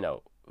who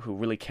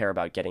really care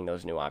about getting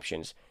those new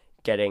options,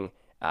 getting,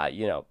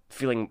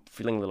 feeling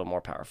a little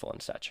more powerful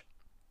and such.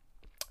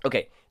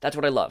 Okay, that's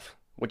what I love,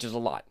 which is a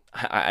lot.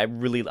 I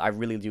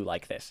really do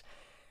like this.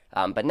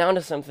 But now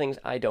to some things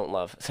I don't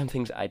love, some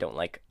things I don't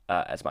like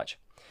as much.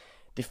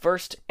 The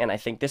first, and I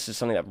think this is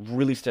something that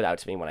really stood out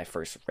to me when I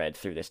first read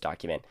through this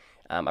document,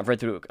 I've read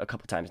through it a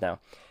couple times now,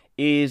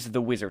 is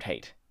the Wizard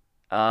hate.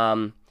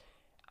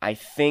 I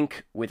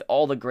think with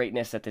all the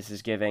greatness that this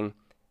is giving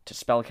to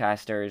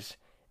spellcasters,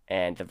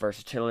 and the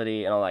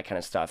versatility and all that kind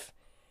of stuff,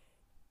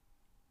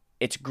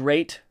 it's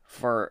great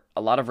for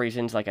a lot of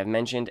reasons, like I've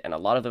mentioned, and a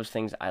lot of those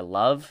things I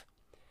love,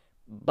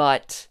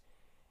 but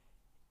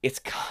it's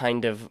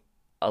kind of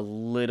a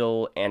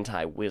little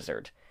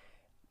anti-Wizard.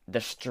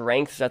 The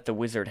strengths that the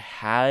Wizard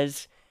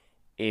has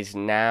is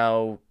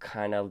now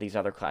kind of, these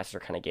other classes are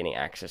kind of gaining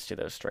access to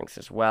those strengths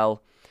as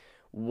well.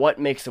 What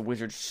makes the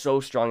Wizard so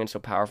strong and so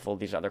powerful,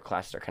 these other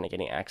classes are kind of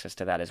getting access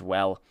to that as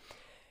well.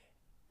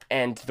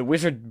 And the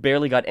Wizard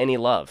barely got any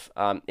love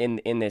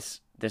in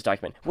this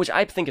document, which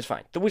I think is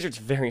fine. The Wizard's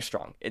very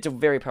strong. It's a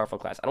very powerful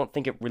class. I don't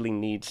think it really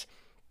needs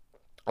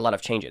a lot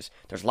of changes.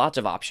 There's lots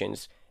of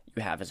options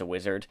you have as a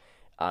Wizard.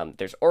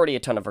 There's already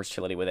a ton of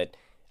versatility with it.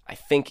 I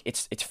think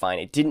it's fine.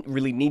 It didn't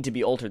really need to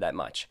be altered that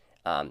much.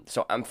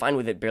 So I'm fine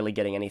with it barely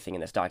getting anything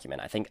in this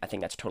document. I think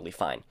that's totally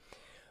fine.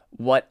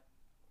 What,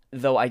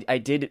 though, I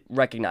did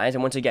recognize,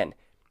 and once again,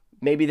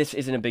 maybe this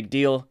isn't a big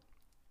deal.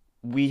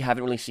 We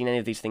haven't really seen any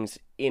of these things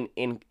in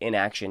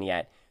action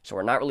yet, so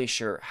we're not really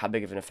sure how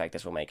big of an effect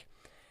this will make.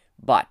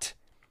 But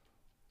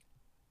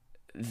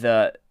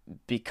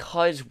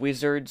because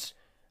Wizards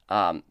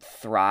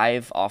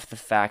thrive off the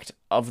fact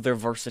of their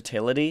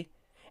versatility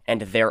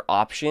and their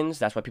options.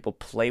 That's why people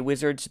play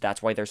wizards.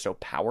 That's why they're so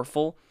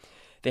powerful.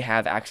 They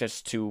have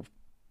access to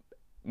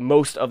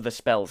most of the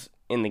spells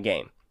in the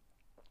game.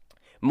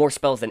 More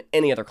spells than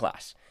any other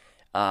class.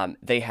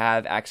 They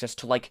have access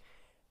to like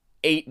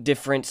 8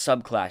 different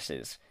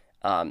subclasses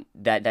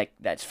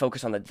that's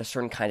focused on the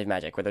certain kind of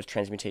magic, whether it's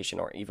transmutation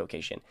or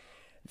evocation.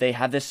 They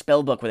have this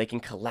spell book where they can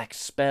collect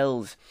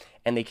spells,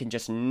 and they can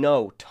just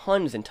know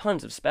tons and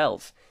tons of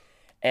spells.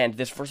 And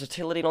this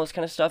versatility and all this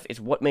kind of stuff is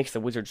what makes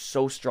the wizard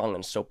so strong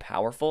and so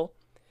powerful.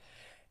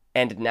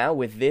 And now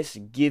with this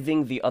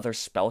giving the other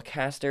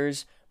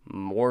spellcasters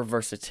more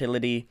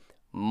versatility,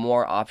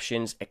 more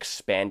options,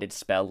 expanded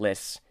spell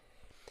lists,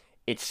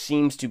 it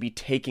seems to be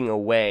taking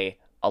away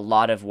a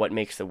lot of what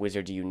makes the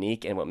wizard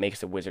unique and what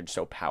makes the wizard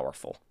so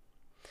powerful.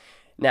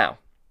 Now,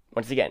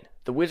 once again,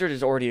 the wizard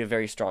is already a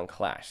very strong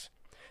class.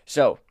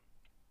 So,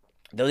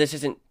 though this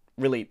isn't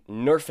really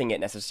nerfing it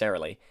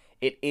necessarily,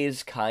 it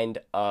is kind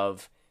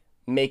of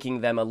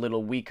making them a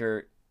little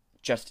weaker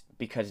just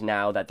because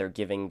now that they're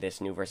giving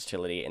this new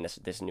versatility and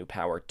this new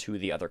power to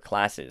the other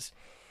classes.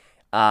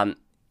 In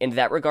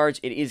that regards,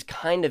 it is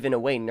kind of in a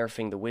way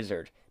nerfing the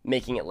wizard,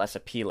 making it less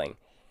appealing.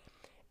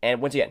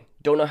 And once again,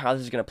 don't know how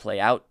this is going to play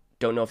out.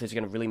 Don't know if this is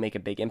going to really make a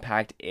big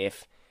impact.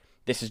 If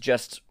this is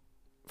just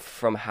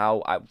from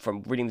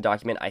reading the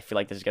document, I feel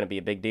like this is going to be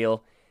a big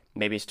deal.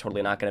 Maybe it's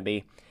totally not going to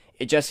be.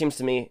 It just seems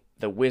to me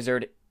the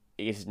wizard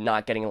is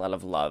not getting a lot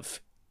of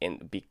love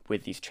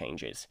with these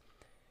changes,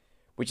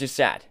 which is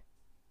sad,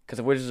 because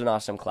the wizard is an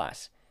awesome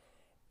class,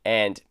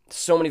 and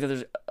so many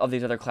of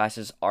these other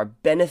classes are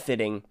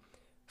benefiting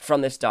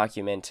from this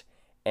document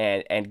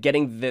and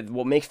getting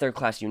what makes their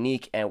class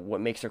unique and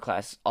what makes their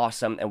class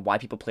awesome and why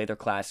people play their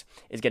class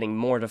is getting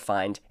more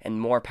defined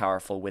and more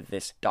powerful with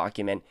this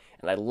document,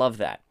 and I love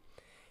that.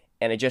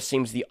 And it just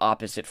seems the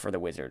opposite for the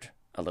wizard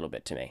a little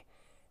bit to me.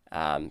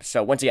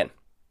 So once again,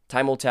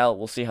 time will tell.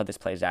 We'll see how this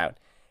plays out.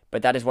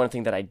 But that is one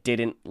thing that I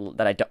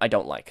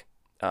don't like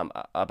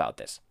about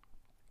this.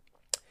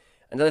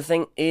 Another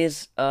thing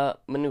is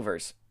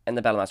maneuvers and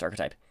the Battlemaster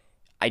archetype.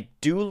 I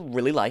do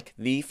really like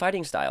the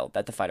fighting style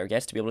that the fighter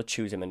gets to be able to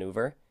choose a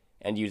maneuver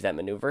and use that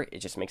maneuver. It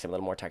just makes him a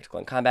little more tactical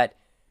in combat.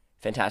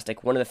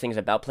 Fantastic. One of the things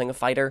about playing a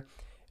fighter,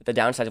 the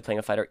downside of playing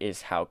a fighter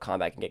is how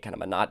combat can get kind of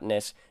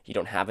monotonous. You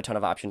don't have a ton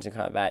of options in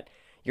combat.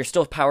 You're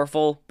still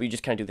powerful, but you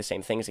just kind of do the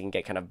same things. It can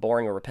get kind of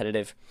boring or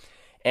repetitive.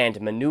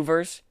 And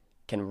maneuvers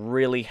can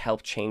really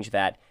help change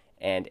that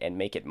and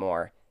make it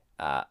more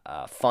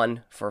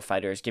fun for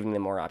fighters, giving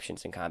them more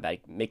options in combat,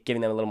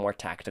 giving them a little more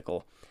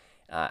tactical.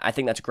 I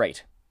think that's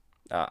great.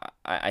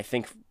 I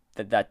think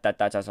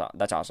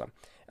that's awesome.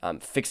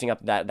 Fixing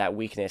up that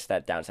weakness,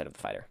 that downside of the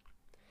fighter.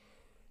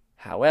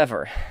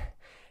 However,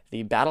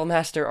 the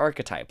Battlemaster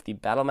archetype, the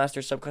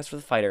Battlemaster subclass for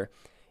the fighter,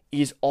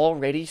 is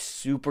already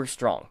super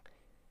strong.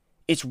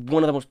 It's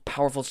one of the most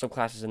powerful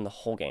subclasses in the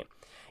whole game.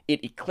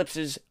 It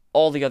eclipses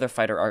all the other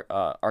fighter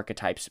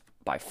archetypes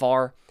by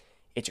far.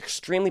 It's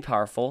extremely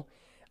powerful.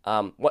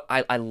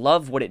 I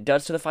love what it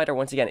does to the fighter.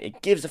 Once again,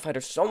 it gives the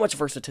fighter so much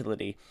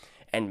versatility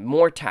and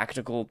more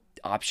tactical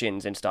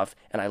options and stuff,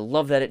 and I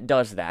love that it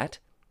does that.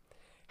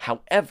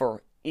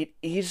 However, it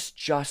is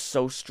just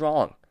so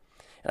strong.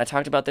 And I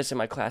talked about this in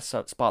my class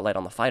spotlight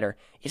on the fighter.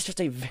 It's just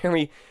a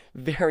very,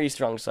 very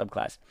strong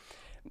subclass.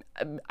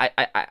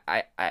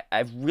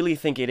 I really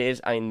think it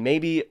is. I mean,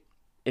 maybe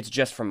it's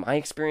just from my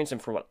experience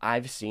and from what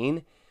I've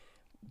seen,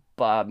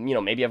 but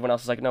maybe everyone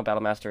else is like, no,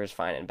 Battlemaster is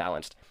fine and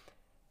balanced.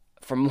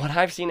 From what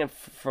I've seen and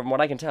from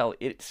what I can tell,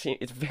 it's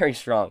very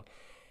strong.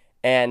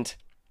 And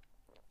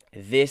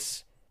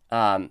this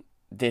Unearthed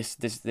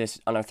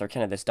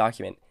Arcana, this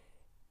document,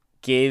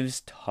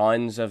 gives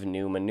tons of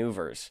new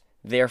maneuvers,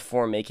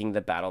 therefore making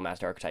the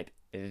Battlemaster archetype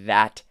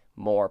that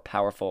more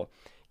powerful,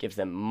 gives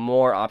them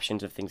more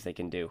options of things they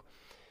can do.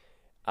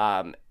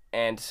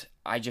 And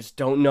I just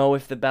don't know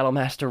if the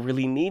Battlemaster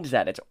really needs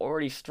that. It's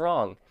already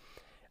strong.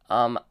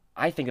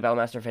 I think the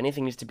Battlemaster, if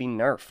anything, needs to be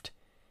nerfed.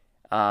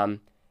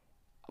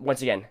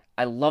 Once again,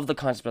 I love the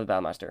concept of the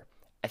Battlemaster.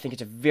 I think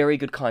it's a very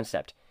good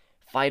concept.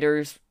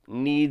 Fighters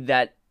need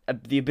that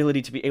the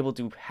ability to be able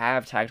to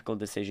have tactical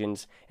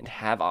decisions and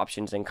have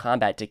options in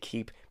combat to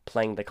keep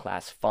playing the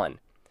class fun.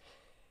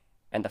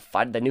 And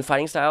the new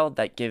fighting style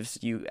that gives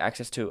you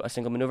access to a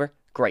single maneuver,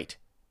 great.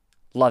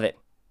 Love it.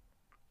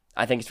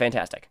 I think it's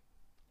fantastic.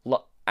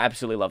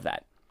 Absolutely love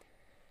that.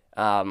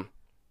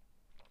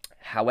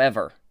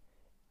 However,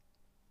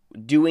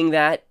 doing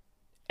that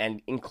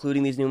and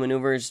including these new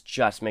maneuvers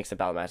just makes the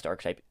Battlemaster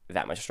archetype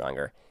that much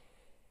stronger.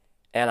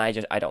 And I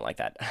don't like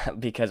that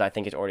because I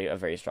think it's already a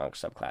very strong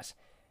subclass.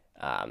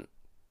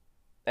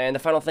 And the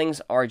final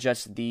things are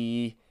just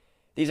these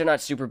are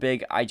not super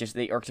big.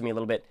 They irked me a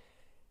little bit.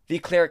 The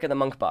Cleric and the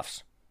Monk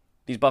buffs.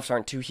 These buffs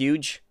aren't too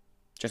huge,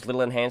 just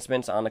little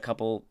enhancements on a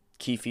couple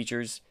key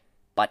features,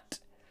 but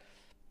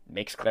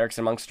makes Clerics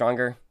and Monks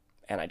stronger,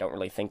 and I don't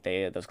really think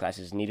those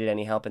classes needed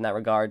any help in that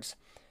regards.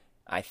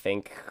 I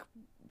think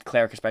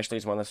Cleric especially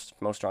is one of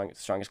the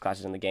strongest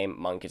classes in the game.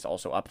 Monk is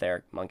also up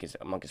there. Monk is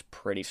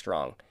pretty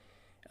strong.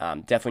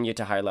 Definitely when you get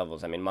to higher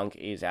levels. I mean, Monk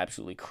is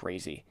absolutely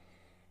crazy.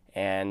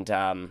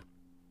 And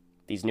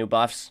these new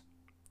buffs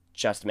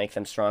just make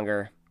them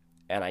stronger,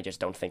 and I just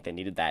don't think they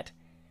needed that.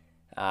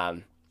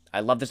 I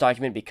love this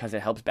document because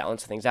it helps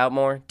balance things out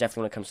more.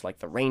 Definitely when it comes to like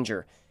the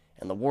Ranger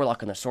and the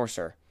Warlock and the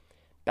Sorcerer.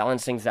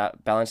 Balancing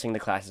the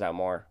classes out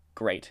more,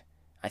 great.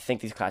 I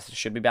think these classes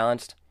should be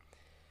balanced.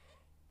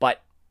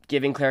 But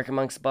giving Cleric and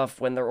Monks buff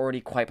when they're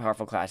already quite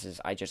powerful classes,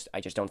 I just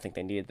don't think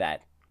they needed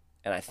that.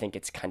 And I think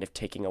it's kind of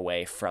taking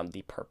away from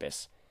the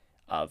purpose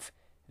of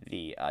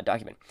the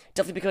document.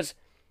 Definitely because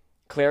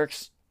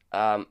Clerics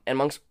and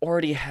Monks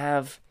already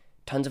have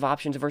tons of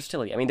options of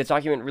versatility. I mean, this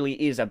document really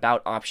is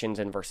about options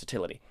and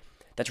versatility.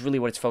 That's really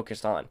what it's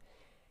focused on.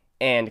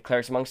 And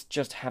Clerics and Monks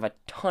just have a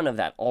ton of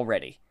that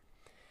already.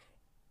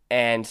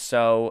 And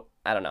so,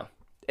 I don't know.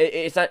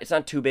 It's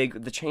not too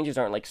big. The changes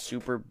aren't like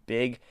super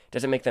big.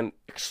 Doesn't make them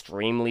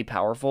extremely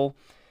powerful,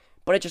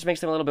 but it just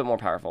makes them a little bit more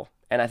powerful.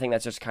 And I think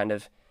that's just kind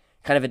of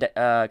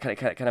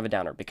a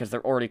downer because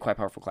they're already quite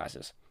powerful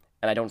classes.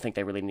 And I don't think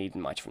they really need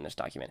much from this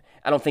document.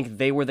 I don't think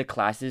they were the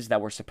classes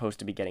that were supposed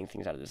to be getting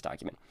things out of this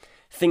document.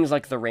 Things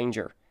like the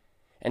Ranger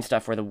and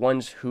stuff were the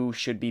ones who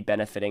should be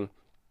benefiting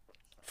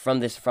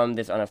from this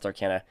Unearthed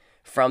Arcana,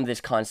 from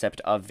this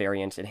concept of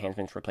variants,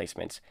 enhancements,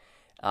 replacements.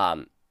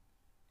 And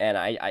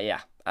I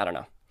don't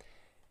know.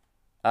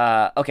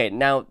 Okay,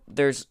 now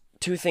there's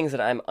two things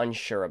that I'm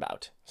unsure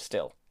about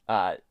still.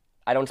 I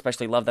don't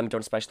especially love them, don't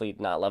especially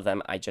not love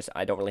them. I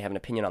don't really have an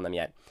opinion on them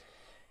yet.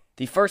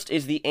 The first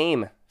is the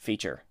aim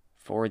feature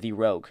for the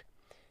Rogue.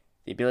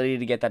 The ability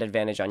to get that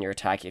advantage on your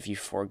attack if you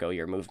forego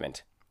your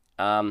movement.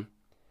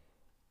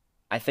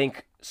 I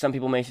think some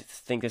people may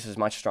think this is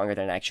much stronger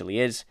than it actually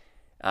is.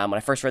 When I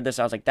first read this,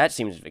 I was like, that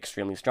seems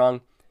extremely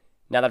strong.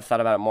 Now that I've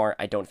thought about it more,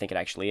 I don't think it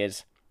actually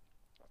is.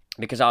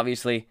 Because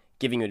obviously,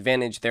 giving you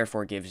advantage,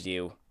 therefore gives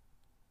you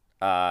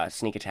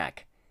sneak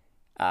attack.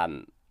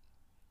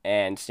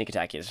 And sneak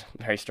attack is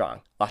very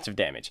strong. Lots of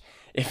damage.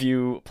 If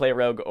you play a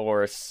rogue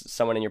or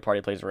someone in your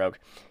party plays a rogue,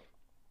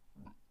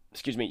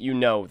 you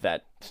know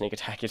that sneak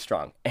attack is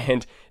strong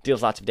and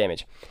deals lots of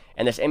damage.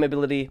 And this aim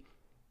ability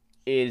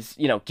is,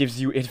 gives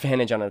you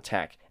advantage on an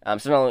attack.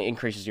 So not only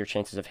increases your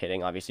chances of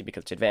hitting, obviously,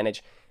 because it's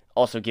advantage,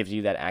 also gives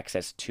you that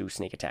access to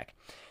sneak attack.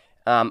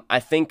 I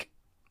think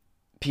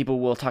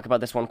people will talk about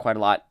this one quite a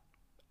lot.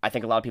 I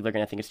think a lot of people are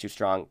going to think it's too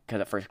strong,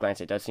 because at first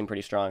glance it does seem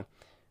pretty strong.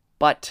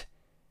 But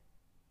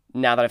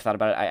now that I've thought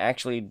about it, I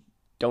actually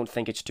don't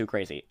think it's too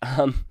crazy.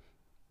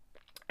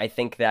 I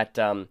think that,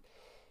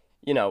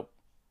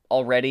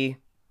 already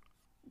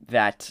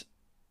that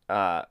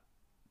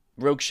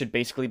Rogue should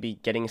basically be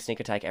getting a sneak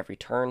attack every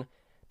turn.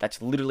 That's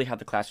literally how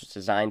the class was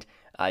designed.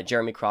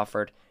 Jeremy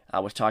Crawford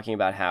was talking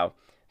about how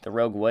the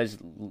Rogue was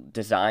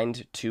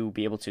designed to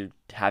be able to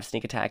have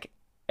sneak attack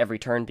every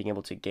turn, being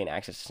able to gain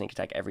access to sneak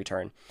attack every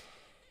turn.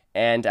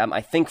 And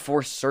I think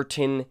for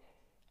certain,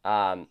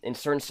 in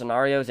certain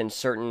scenarios, in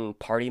certain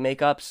party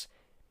makeups,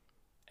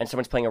 and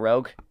someone's playing a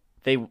rogue,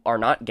 they are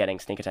not getting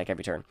sneak attack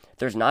every turn.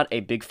 There's not a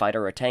big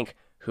fighter or a tank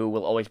who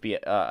will always be,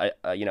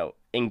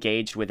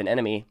 engaged with an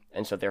enemy,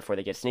 and so therefore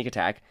they get sneak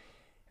attack.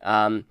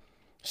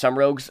 Some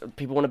rogues,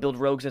 people want to build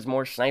rogues as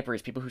more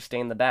snipers, people who stay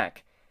in the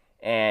back.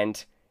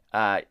 And,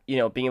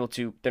 being able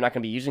to, they're not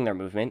going to be using their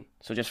movement,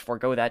 so just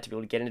forego that to be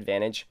able to get an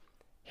advantage,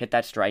 hit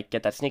that strike,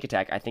 get that sneak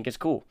attack, I think is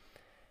cool.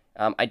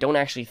 I don't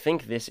actually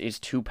think this is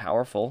too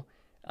powerful,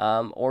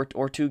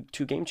 or too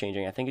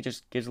game-changing. I think it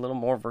just gives a little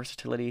more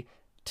versatility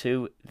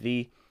to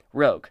the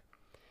rogue.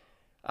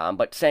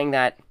 But saying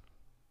that,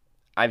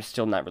 I'm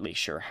still not really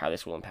sure how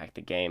this will impact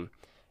the game.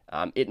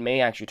 It may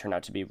actually turn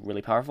out to be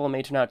really powerful. It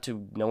may turn out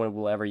to no one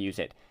will ever use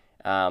it.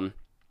 It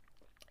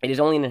is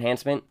only an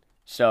enhancement,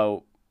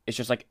 so it's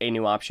just like a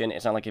new option.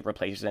 It's not like it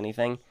replaces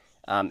anything.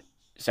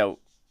 So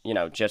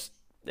just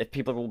if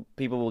people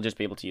will just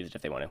be able to use it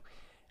if they want to.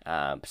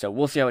 So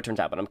we'll see how it turns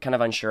out. But I'm kind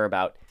of unsure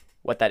about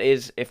what that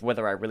is,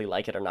 whether I really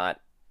like it or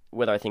not,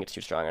 whether I think it's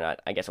too strong or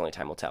not. I guess only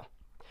time will tell.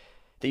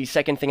 The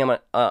second thing I'm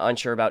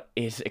unsure about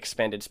is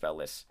expanded spell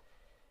lists.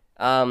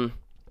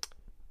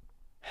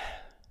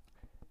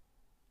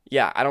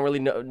 Yeah, I don't really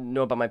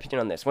know about my opinion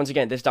on this. Once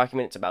again, this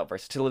document, it's about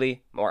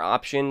versatility, more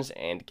options,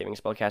 and giving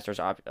spellcasters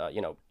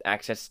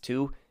access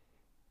to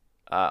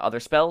other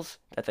spells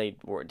that they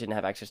didn't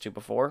have access to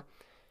before.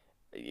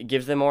 It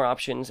gives them more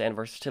options and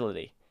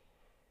versatility.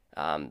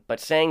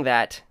 But saying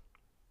that,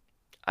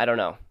 I don't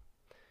know.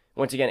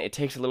 Once again, it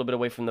takes a little bit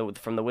away from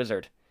the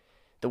wizard.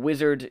 The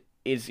wizard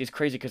is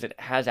crazy because it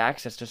has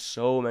access to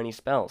so many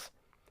spells.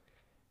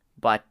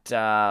 But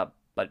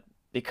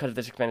because of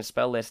this expanded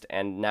spell list,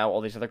 and now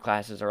all these other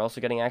classes are also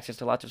getting access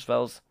to lots of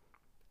spells,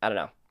 I don't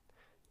know.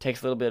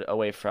 Takes a little bit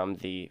away from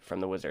the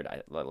wizard,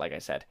 like I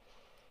said.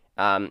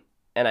 And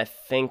I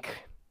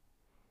think,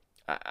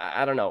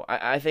 I don't know.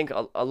 I think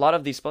a lot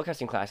of these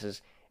spellcasting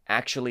classes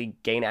actually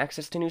gain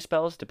access to new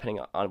spells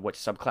depending on what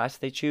subclass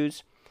they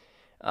choose.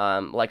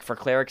 Like for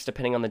clerics,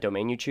 depending on the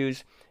domain you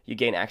choose, you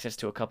gain access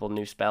to a couple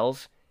new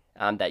spells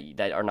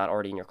that are not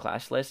already in your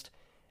class list.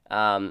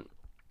 And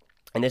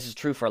this is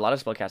true for a lot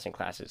of spellcasting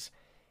classes.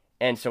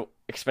 And so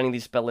expanding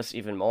these spell lists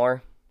even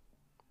more,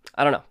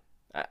 I don't know.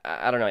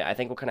 I don't know. I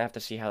think we'll kind of have to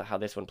see how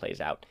this one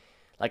plays out.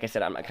 Like I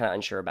said, I'm kind of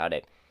unsure about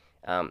it.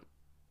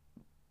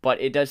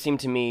 But it does seem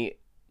to me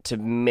to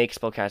make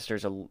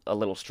spellcasters a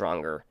little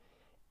stronger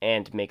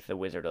and make the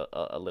wizard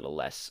a little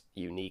less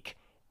unique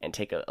and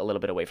take a little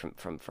bit away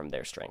from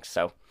their strengths.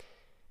 So,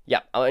 yeah,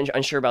 I'm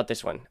unsure about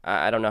this one.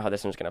 I don't know how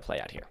this one's going to play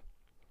out here.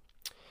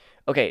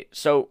 Okay,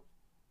 so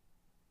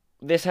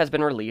this has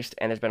been released,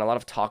 and there's been a lot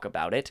of talk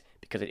about it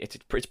because it's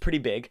pretty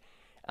big,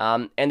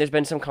 and there's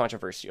been some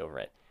controversy over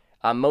it.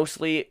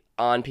 Mostly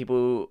on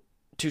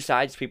two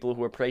sides, people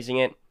who are praising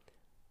it,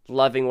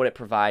 loving what it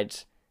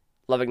provides,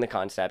 loving the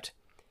concept,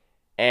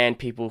 and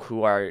people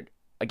who are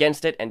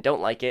against it and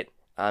don't like it,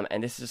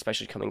 and this is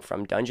especially coming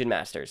from Dungeon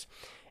Masters.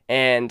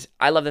 And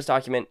I love this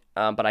document,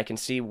 but I can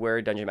see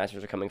where Dungeon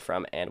Masters are coming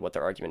from and what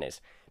their argument is.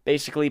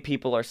 Basically,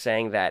 people are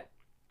saying that,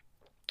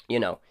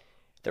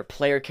 their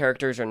player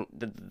characters are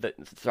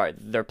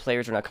their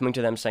players are not coming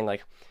to them saying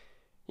like,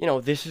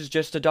 this is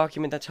just a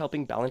document that's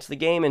helping balance the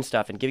game and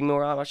stuff and giving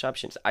more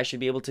options. I should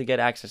be able to get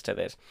access to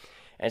this.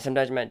 And some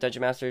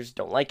Dungeon Masters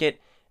don't like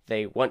it.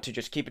 They want to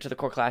just keep it to the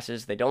core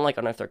classes. They don't like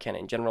Unearthed Arcana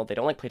in general. They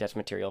don't like playtest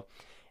material.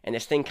 And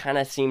this thing kind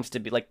of seems to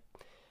be like,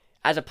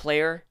 as a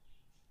player,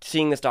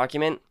 seeing this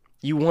document,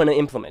 you want to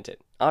implement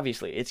it.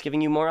 Obviously, it's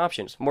giving you more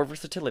options, more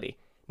versatility,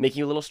 making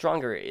you a little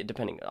stronger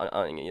depending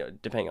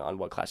on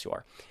what class you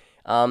are.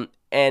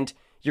 And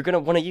you're going to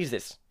want to use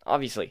this,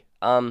 obviously.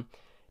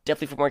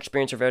 Definitely for more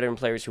experienced or veteran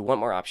players who want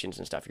more options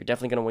and stuff, you're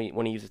definitely going to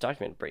want to use this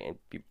document.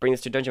 Bring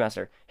this to Dungeon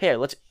Master. Hey, I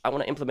want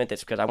to implement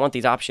this because I want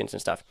these options and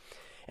stuff.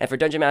 And for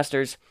Dungeon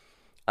Masters,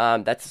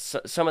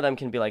 some of them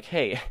can be like,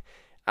 hey,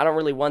 I don't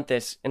really want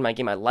this in my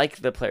game. I like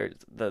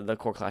the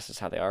core classes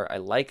how they are. I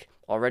like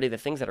already the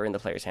things that are in the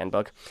player's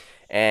handbook.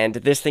 And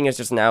this thing is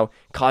just now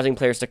causing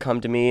players to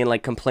come to me and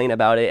like complain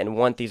about it and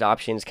want these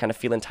options, kind of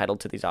feel entitled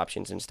to these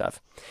options and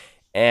stuff.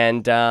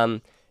 And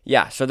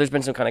yeah, so there's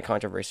been some kind of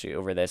controversy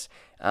over this.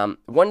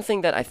 One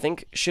thing that I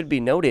think should be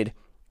noted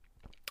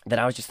that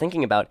I was just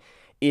thinking about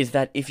is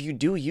that if you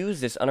do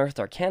use this Unearthed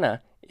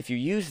Arcana, if you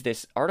use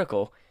this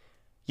article,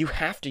 you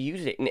have to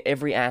use it in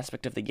every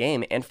aspect of the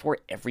game and for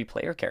every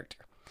player character.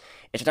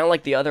 It's not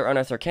like the other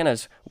Unearthed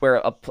Arcanas where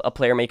a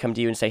player may come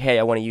to you and say, hey,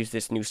 I want to use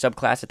this new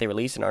subclass that they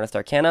released in Unearthed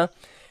Arcana.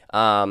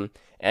 And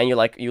you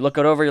look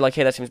it over, you're like,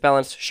 hey, that seems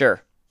balanced.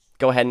 Sure,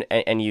 go ahead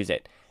and use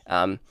it.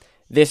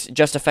 This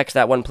just affects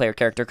that one player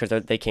character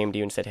because they came to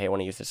you and said, hey, I want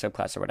to use this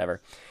subclass or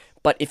whatever.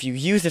 But if you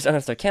use this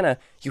Unearthed Arcana,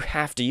 you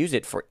have to use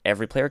it for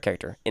every player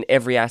character in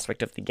every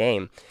aspect of the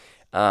game.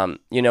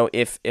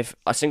 If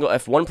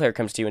one player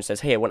comes to you and says,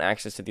 hey, I want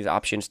access to these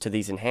options, to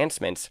these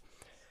enhancements,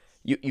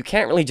 you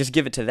can't really just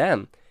give it to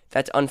them.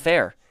 That's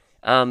unfair.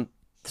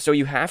 So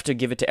you have to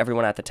give it to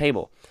everyone at the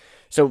table.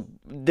 So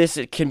this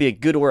can be a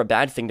good or a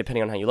bad thing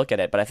depending on how you look at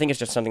it, but I think it's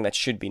just something that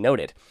should be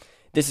noted.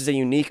 This is a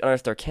unique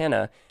Unearthed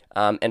Arcana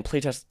and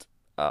playtest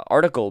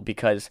article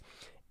because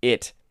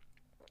it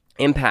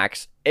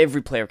impacts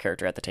every player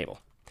character at the table,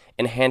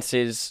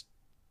 enhances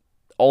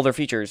all their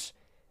features.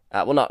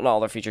 Not all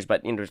their features,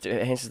 but it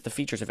enhances the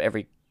features of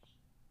every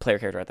player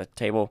character at the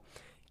table,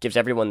 gives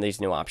everyone these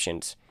new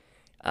options.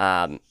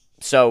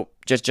 So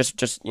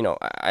just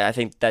I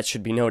think that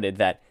should be noted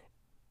that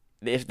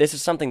if this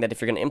is something that if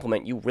you're going to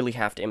implement, you really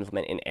have to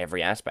implement in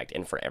every aspect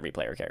and for every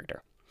player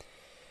character.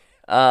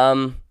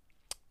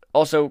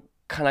 Also,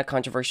 kind of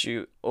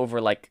controversy over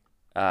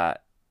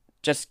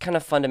just kind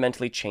of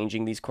fundamentally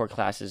changing these core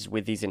classes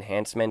with these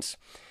enhancements.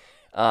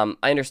 I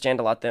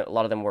understand a lot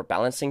of them were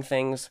balancing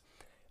things,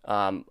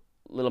 a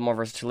little more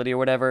versatility or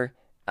whatever.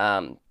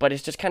 But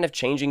it's just kind of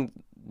changing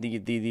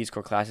these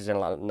core classes,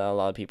 and not a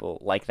lot of people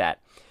like that,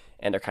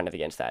 and they're kind of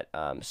against that.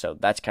 So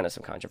that's kind of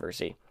some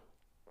controversy.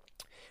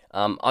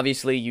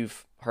 Obviously,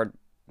 you've heard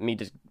me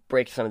just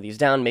break some of these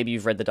down. Maybe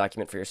you've read the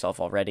document for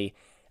yourself already.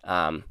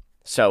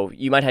 So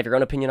you might have your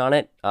own opinion on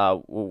it,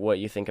 what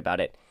you think about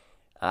it.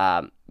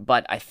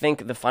 But I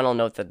think the final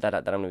note that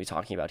I'm going to be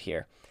talking about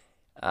here,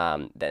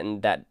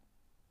 then that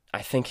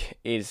I think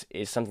is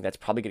something that's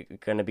probably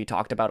going to be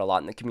talked about a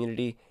lot in the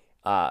community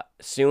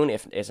soon,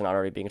 if it's not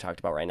already being talked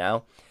about right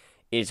now,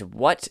 is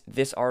what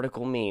this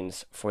article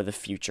means for the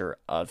future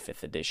of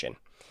 5th edition.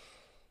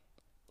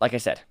 Like I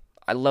said,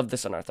 I love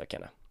this Unearthed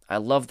Arcana. I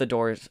love the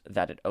doors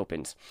that it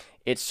opens.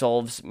 It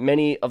solves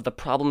many of the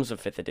problems of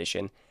 5th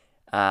edition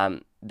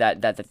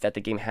that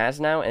the game has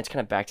now, and it's kind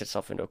of backed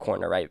itself into a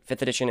corner, right?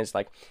 5th edition is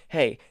like,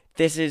 hey,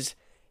 this is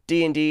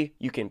D&D.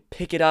 You can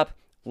pick it up,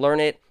 learn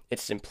it.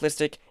 It's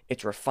simplistic,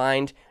 it's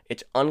refined,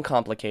 it's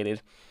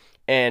uncomplicated,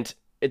 and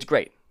it's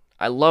great.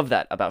 I love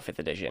that about 5th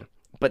edition.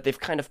 But they've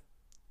kind of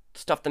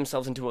stuffed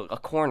themselves into a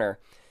corner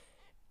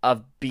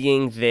of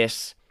being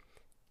this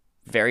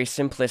very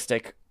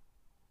simplistic,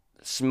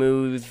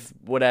 smooth,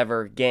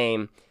 whatever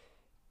game,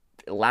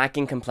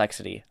 lacking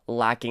complexity,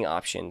 lacking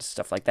options,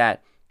 stuff like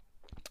that.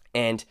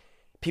 And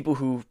people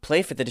who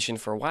play 5th edition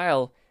for a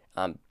while,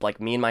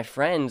 like me and my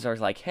friends, are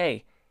like,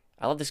 hey,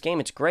 I love this game,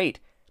 it's great,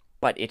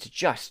 but it's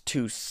just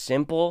too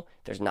simple.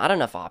 There's not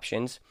enough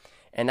options,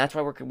 And that's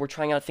why we're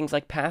trying out things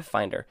like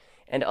Pathfinder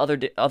and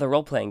other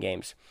role-playing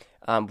games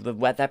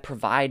that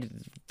provide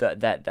those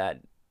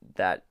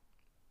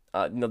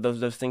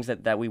things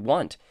that we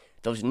want,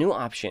 those new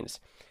options,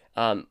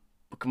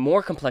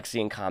 more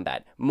complexity in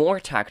combat, more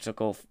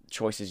tactical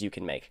choices you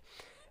can make.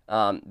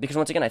 Because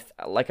once again,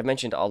 like I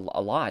mentioned a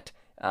lot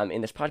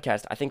in this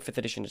podcast, I think 5th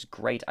edition is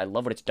great. I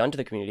love what it's done to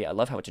the community. I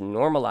love how it's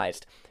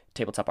normalized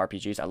tabletop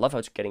RPGs. I love how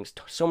it's getting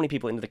so many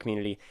people into the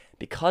community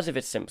because of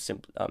its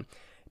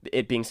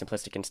it being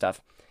simplistic and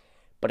stuff.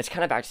 But it's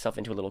kind of backed itself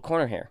into a little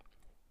corner here.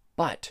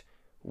 But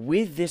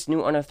with this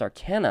new Unearthed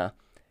Arcana,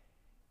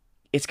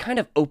 it's kind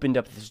of opened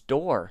up this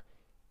door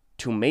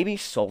to maybe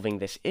solving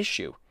this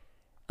issue.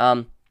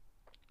 This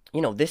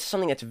is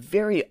something that's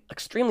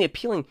extremely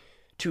appealing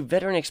to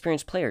veteran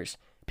experienced players,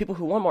 people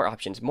who want more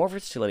options, more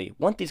versatility,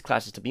 want these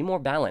classes to be more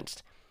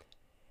balanced.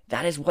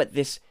 That is what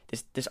this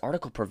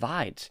article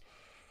provides.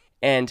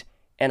 And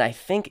I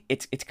think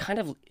it's kind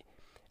of,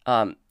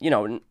 I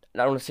don't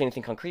want to say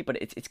anything concrete, but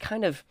it's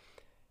kind of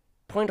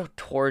pointing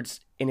towards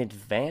an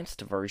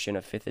advanced version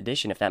of 5th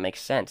edition, if that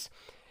makes sense.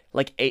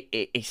 Like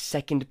a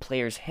second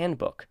player's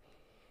handbook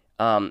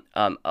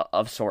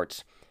of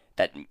sorts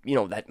that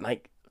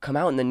might come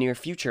out in the near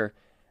future,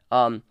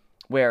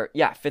 where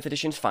 5th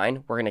edition's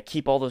fine. We're gonna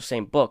keep all those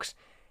same books,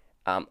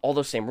 all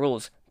those same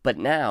rules, but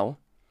now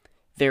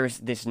there's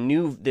this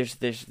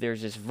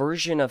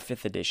version of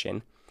 5th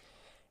edition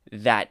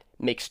that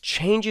makes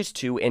changes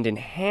to and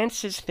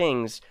enhances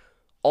things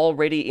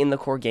already in the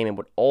core game and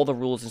with all the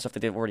rules and stuff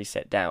that they've already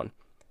set down,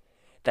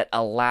 that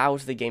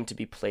allows the game to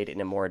be played in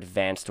a more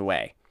advanced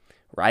way,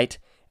 right?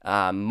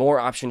 More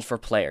options for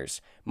players,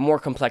 more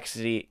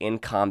complexity in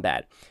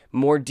combat,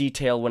 more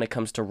detail when it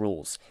comes to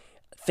rules,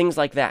 things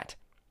like that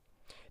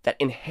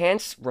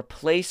enhance,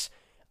 replace,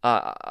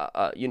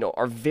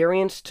 are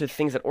variants to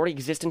things that already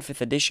exist in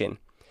 5th edition,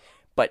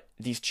 but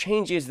these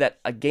changes that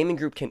a gaming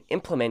group can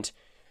implement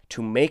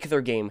to make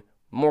their game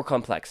more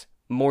complex,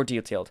 more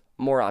detailed,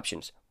 more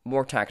options,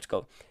 more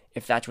tactical,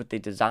 if that's what they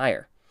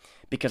desire.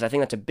 Because I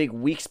think that's a big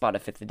weak spot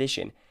of 5th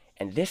edition,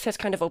 and this has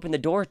kind of opened the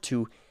door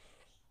to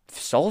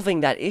solving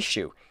that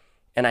issue.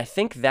 And I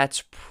think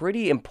that's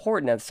pretty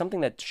important. That's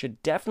something that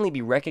should definitely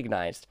be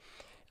recognized.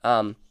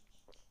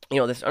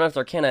 This Unearthed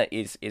Arcana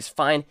is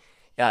fine.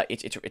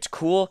 It's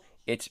cool.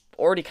 It's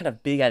already kind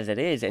of big as it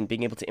is, and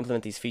being able to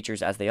implement these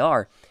features as they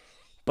are.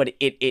 But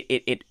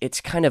it's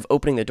kind of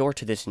opening the door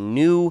to this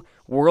new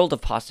world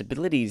of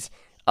possibilities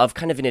of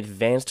kind of an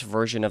advanced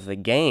version of the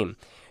game.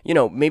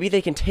 Maybe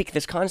they can take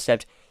this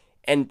concept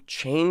and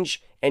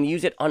change and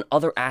use it on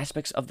other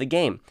aspects of the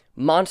game.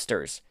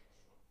 Monsters,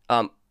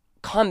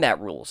 combat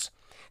rules,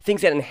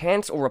 things that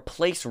enhance or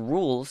replace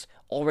rules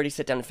already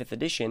set down in 5th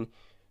edition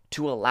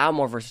to allow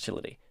more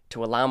versatility,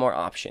 to allow more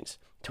options,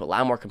 to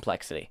allow more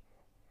complexity.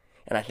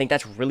 And I think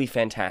that's really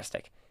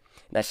fantastic.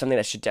 That's something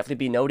that should definitely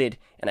be noted,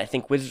 and I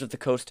think Wizards of the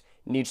Coast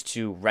needs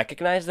to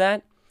recognize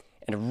that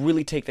and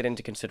really take that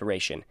into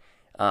consideration,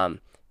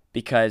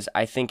 because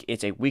I think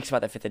it's a weak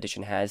spot that 5th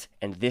edition has,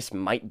 and this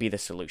might be the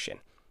solution.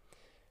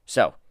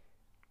 So,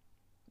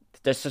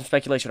 there's some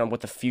speculation on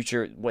what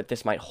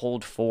this might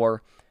hold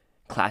for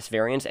class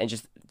variants and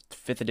just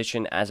 5th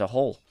edition as a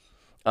whole.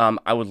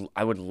 I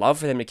would love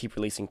for them to keep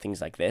releasing things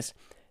like this,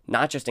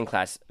 not just in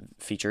class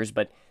features,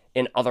 but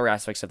in other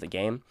aspects of the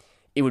game.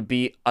 It would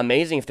be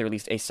amazing if they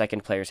released a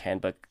second player's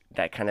handbook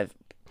that kind of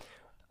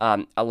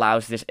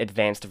allows this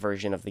advanced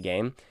version of the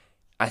game.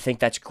 I think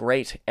that's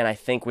great, and I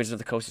think Wizards of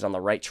the Coast is on the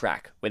right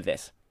track with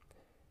this.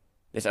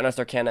 This Unearthed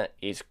Arcana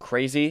is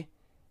crazy.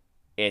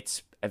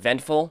 It's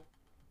eventful.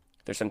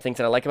 There's some things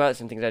that I like about it,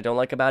 some things that I don't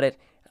like about it,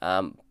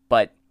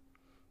 but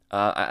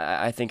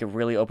I think it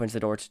really opens the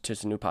door to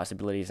some new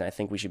possibilities, and I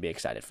think we should be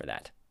excited for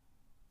that.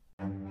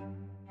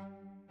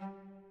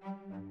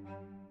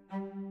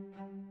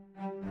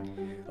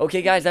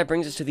 Okay, guys, that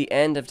brings us to the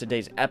end of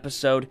today's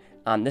episode.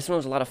 This one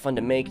was a lot of fun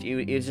to make.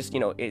 It was just,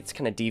 it's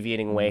kind of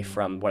deviating away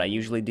from what I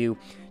usually do.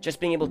 Just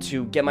being able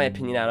to get my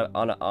opinion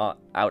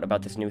out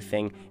about this new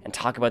thing and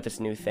talk about this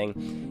new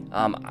thing.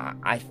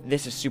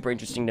 This is super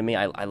interesting to me.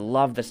 I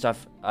love the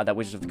stuff that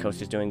Wizards of the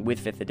Coast is doing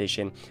with 5th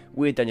edition,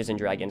 with Dungeons &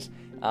 Dragons,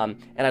 and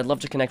I'd love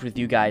to connect with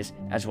you guys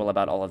as well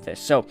about all of this.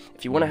 So,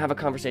 if you want to have a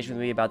conversation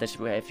with me about this,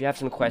 if you have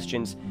some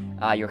questions,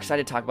 you're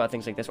excited to talk about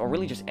things like this, or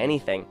really just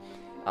anything,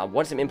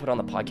 want some input on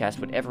the podcast,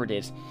 whatever it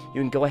is,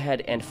 you can go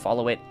ahead and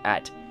follow it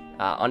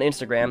on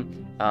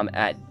Instagram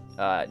at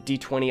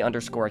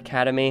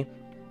D20_Academy.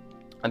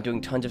 I'm doing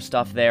tons of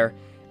stuff there.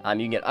 You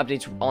can get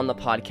updates on the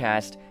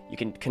podcast. You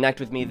can connect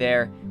with me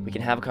there. We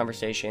can have a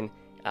conversation.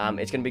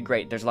 It's going to be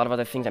great. There's a lot of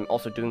other things I'm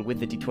also doing with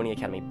the D20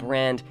 Academy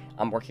brand.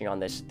 I'm working on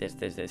this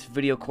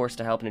video course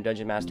to help new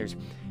Dungeon Masters.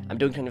 I'm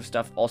doing kind of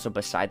stuff also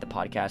beside the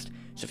podcast.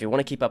 So if you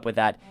want to keep up with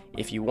that,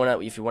 if you want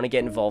to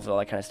get involved with all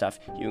that kind of stuff,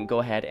 you can go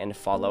ahead and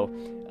follow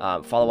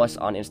us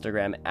on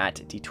Instagram at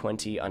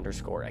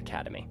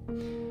D20_Academy.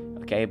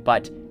 Okay,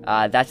 but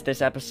that's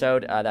this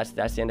episode. That's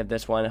the end of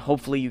this one.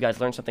 Hopefully you guys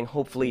learned something.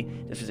 Hopefully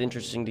this was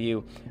interesting to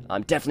you.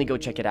 Definitely go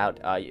check it out.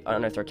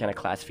 Unearthed Arcana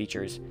class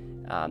features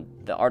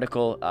the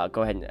article.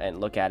 Go ahead and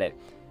look at it.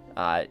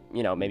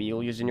 Maybe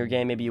you'll use it in your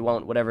game, maybe you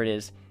won't, whatever it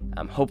is.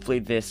 Hopefully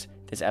this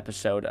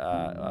episode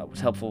was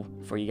helpful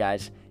for you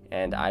guys,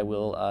 and I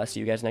will see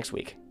you guys next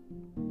week.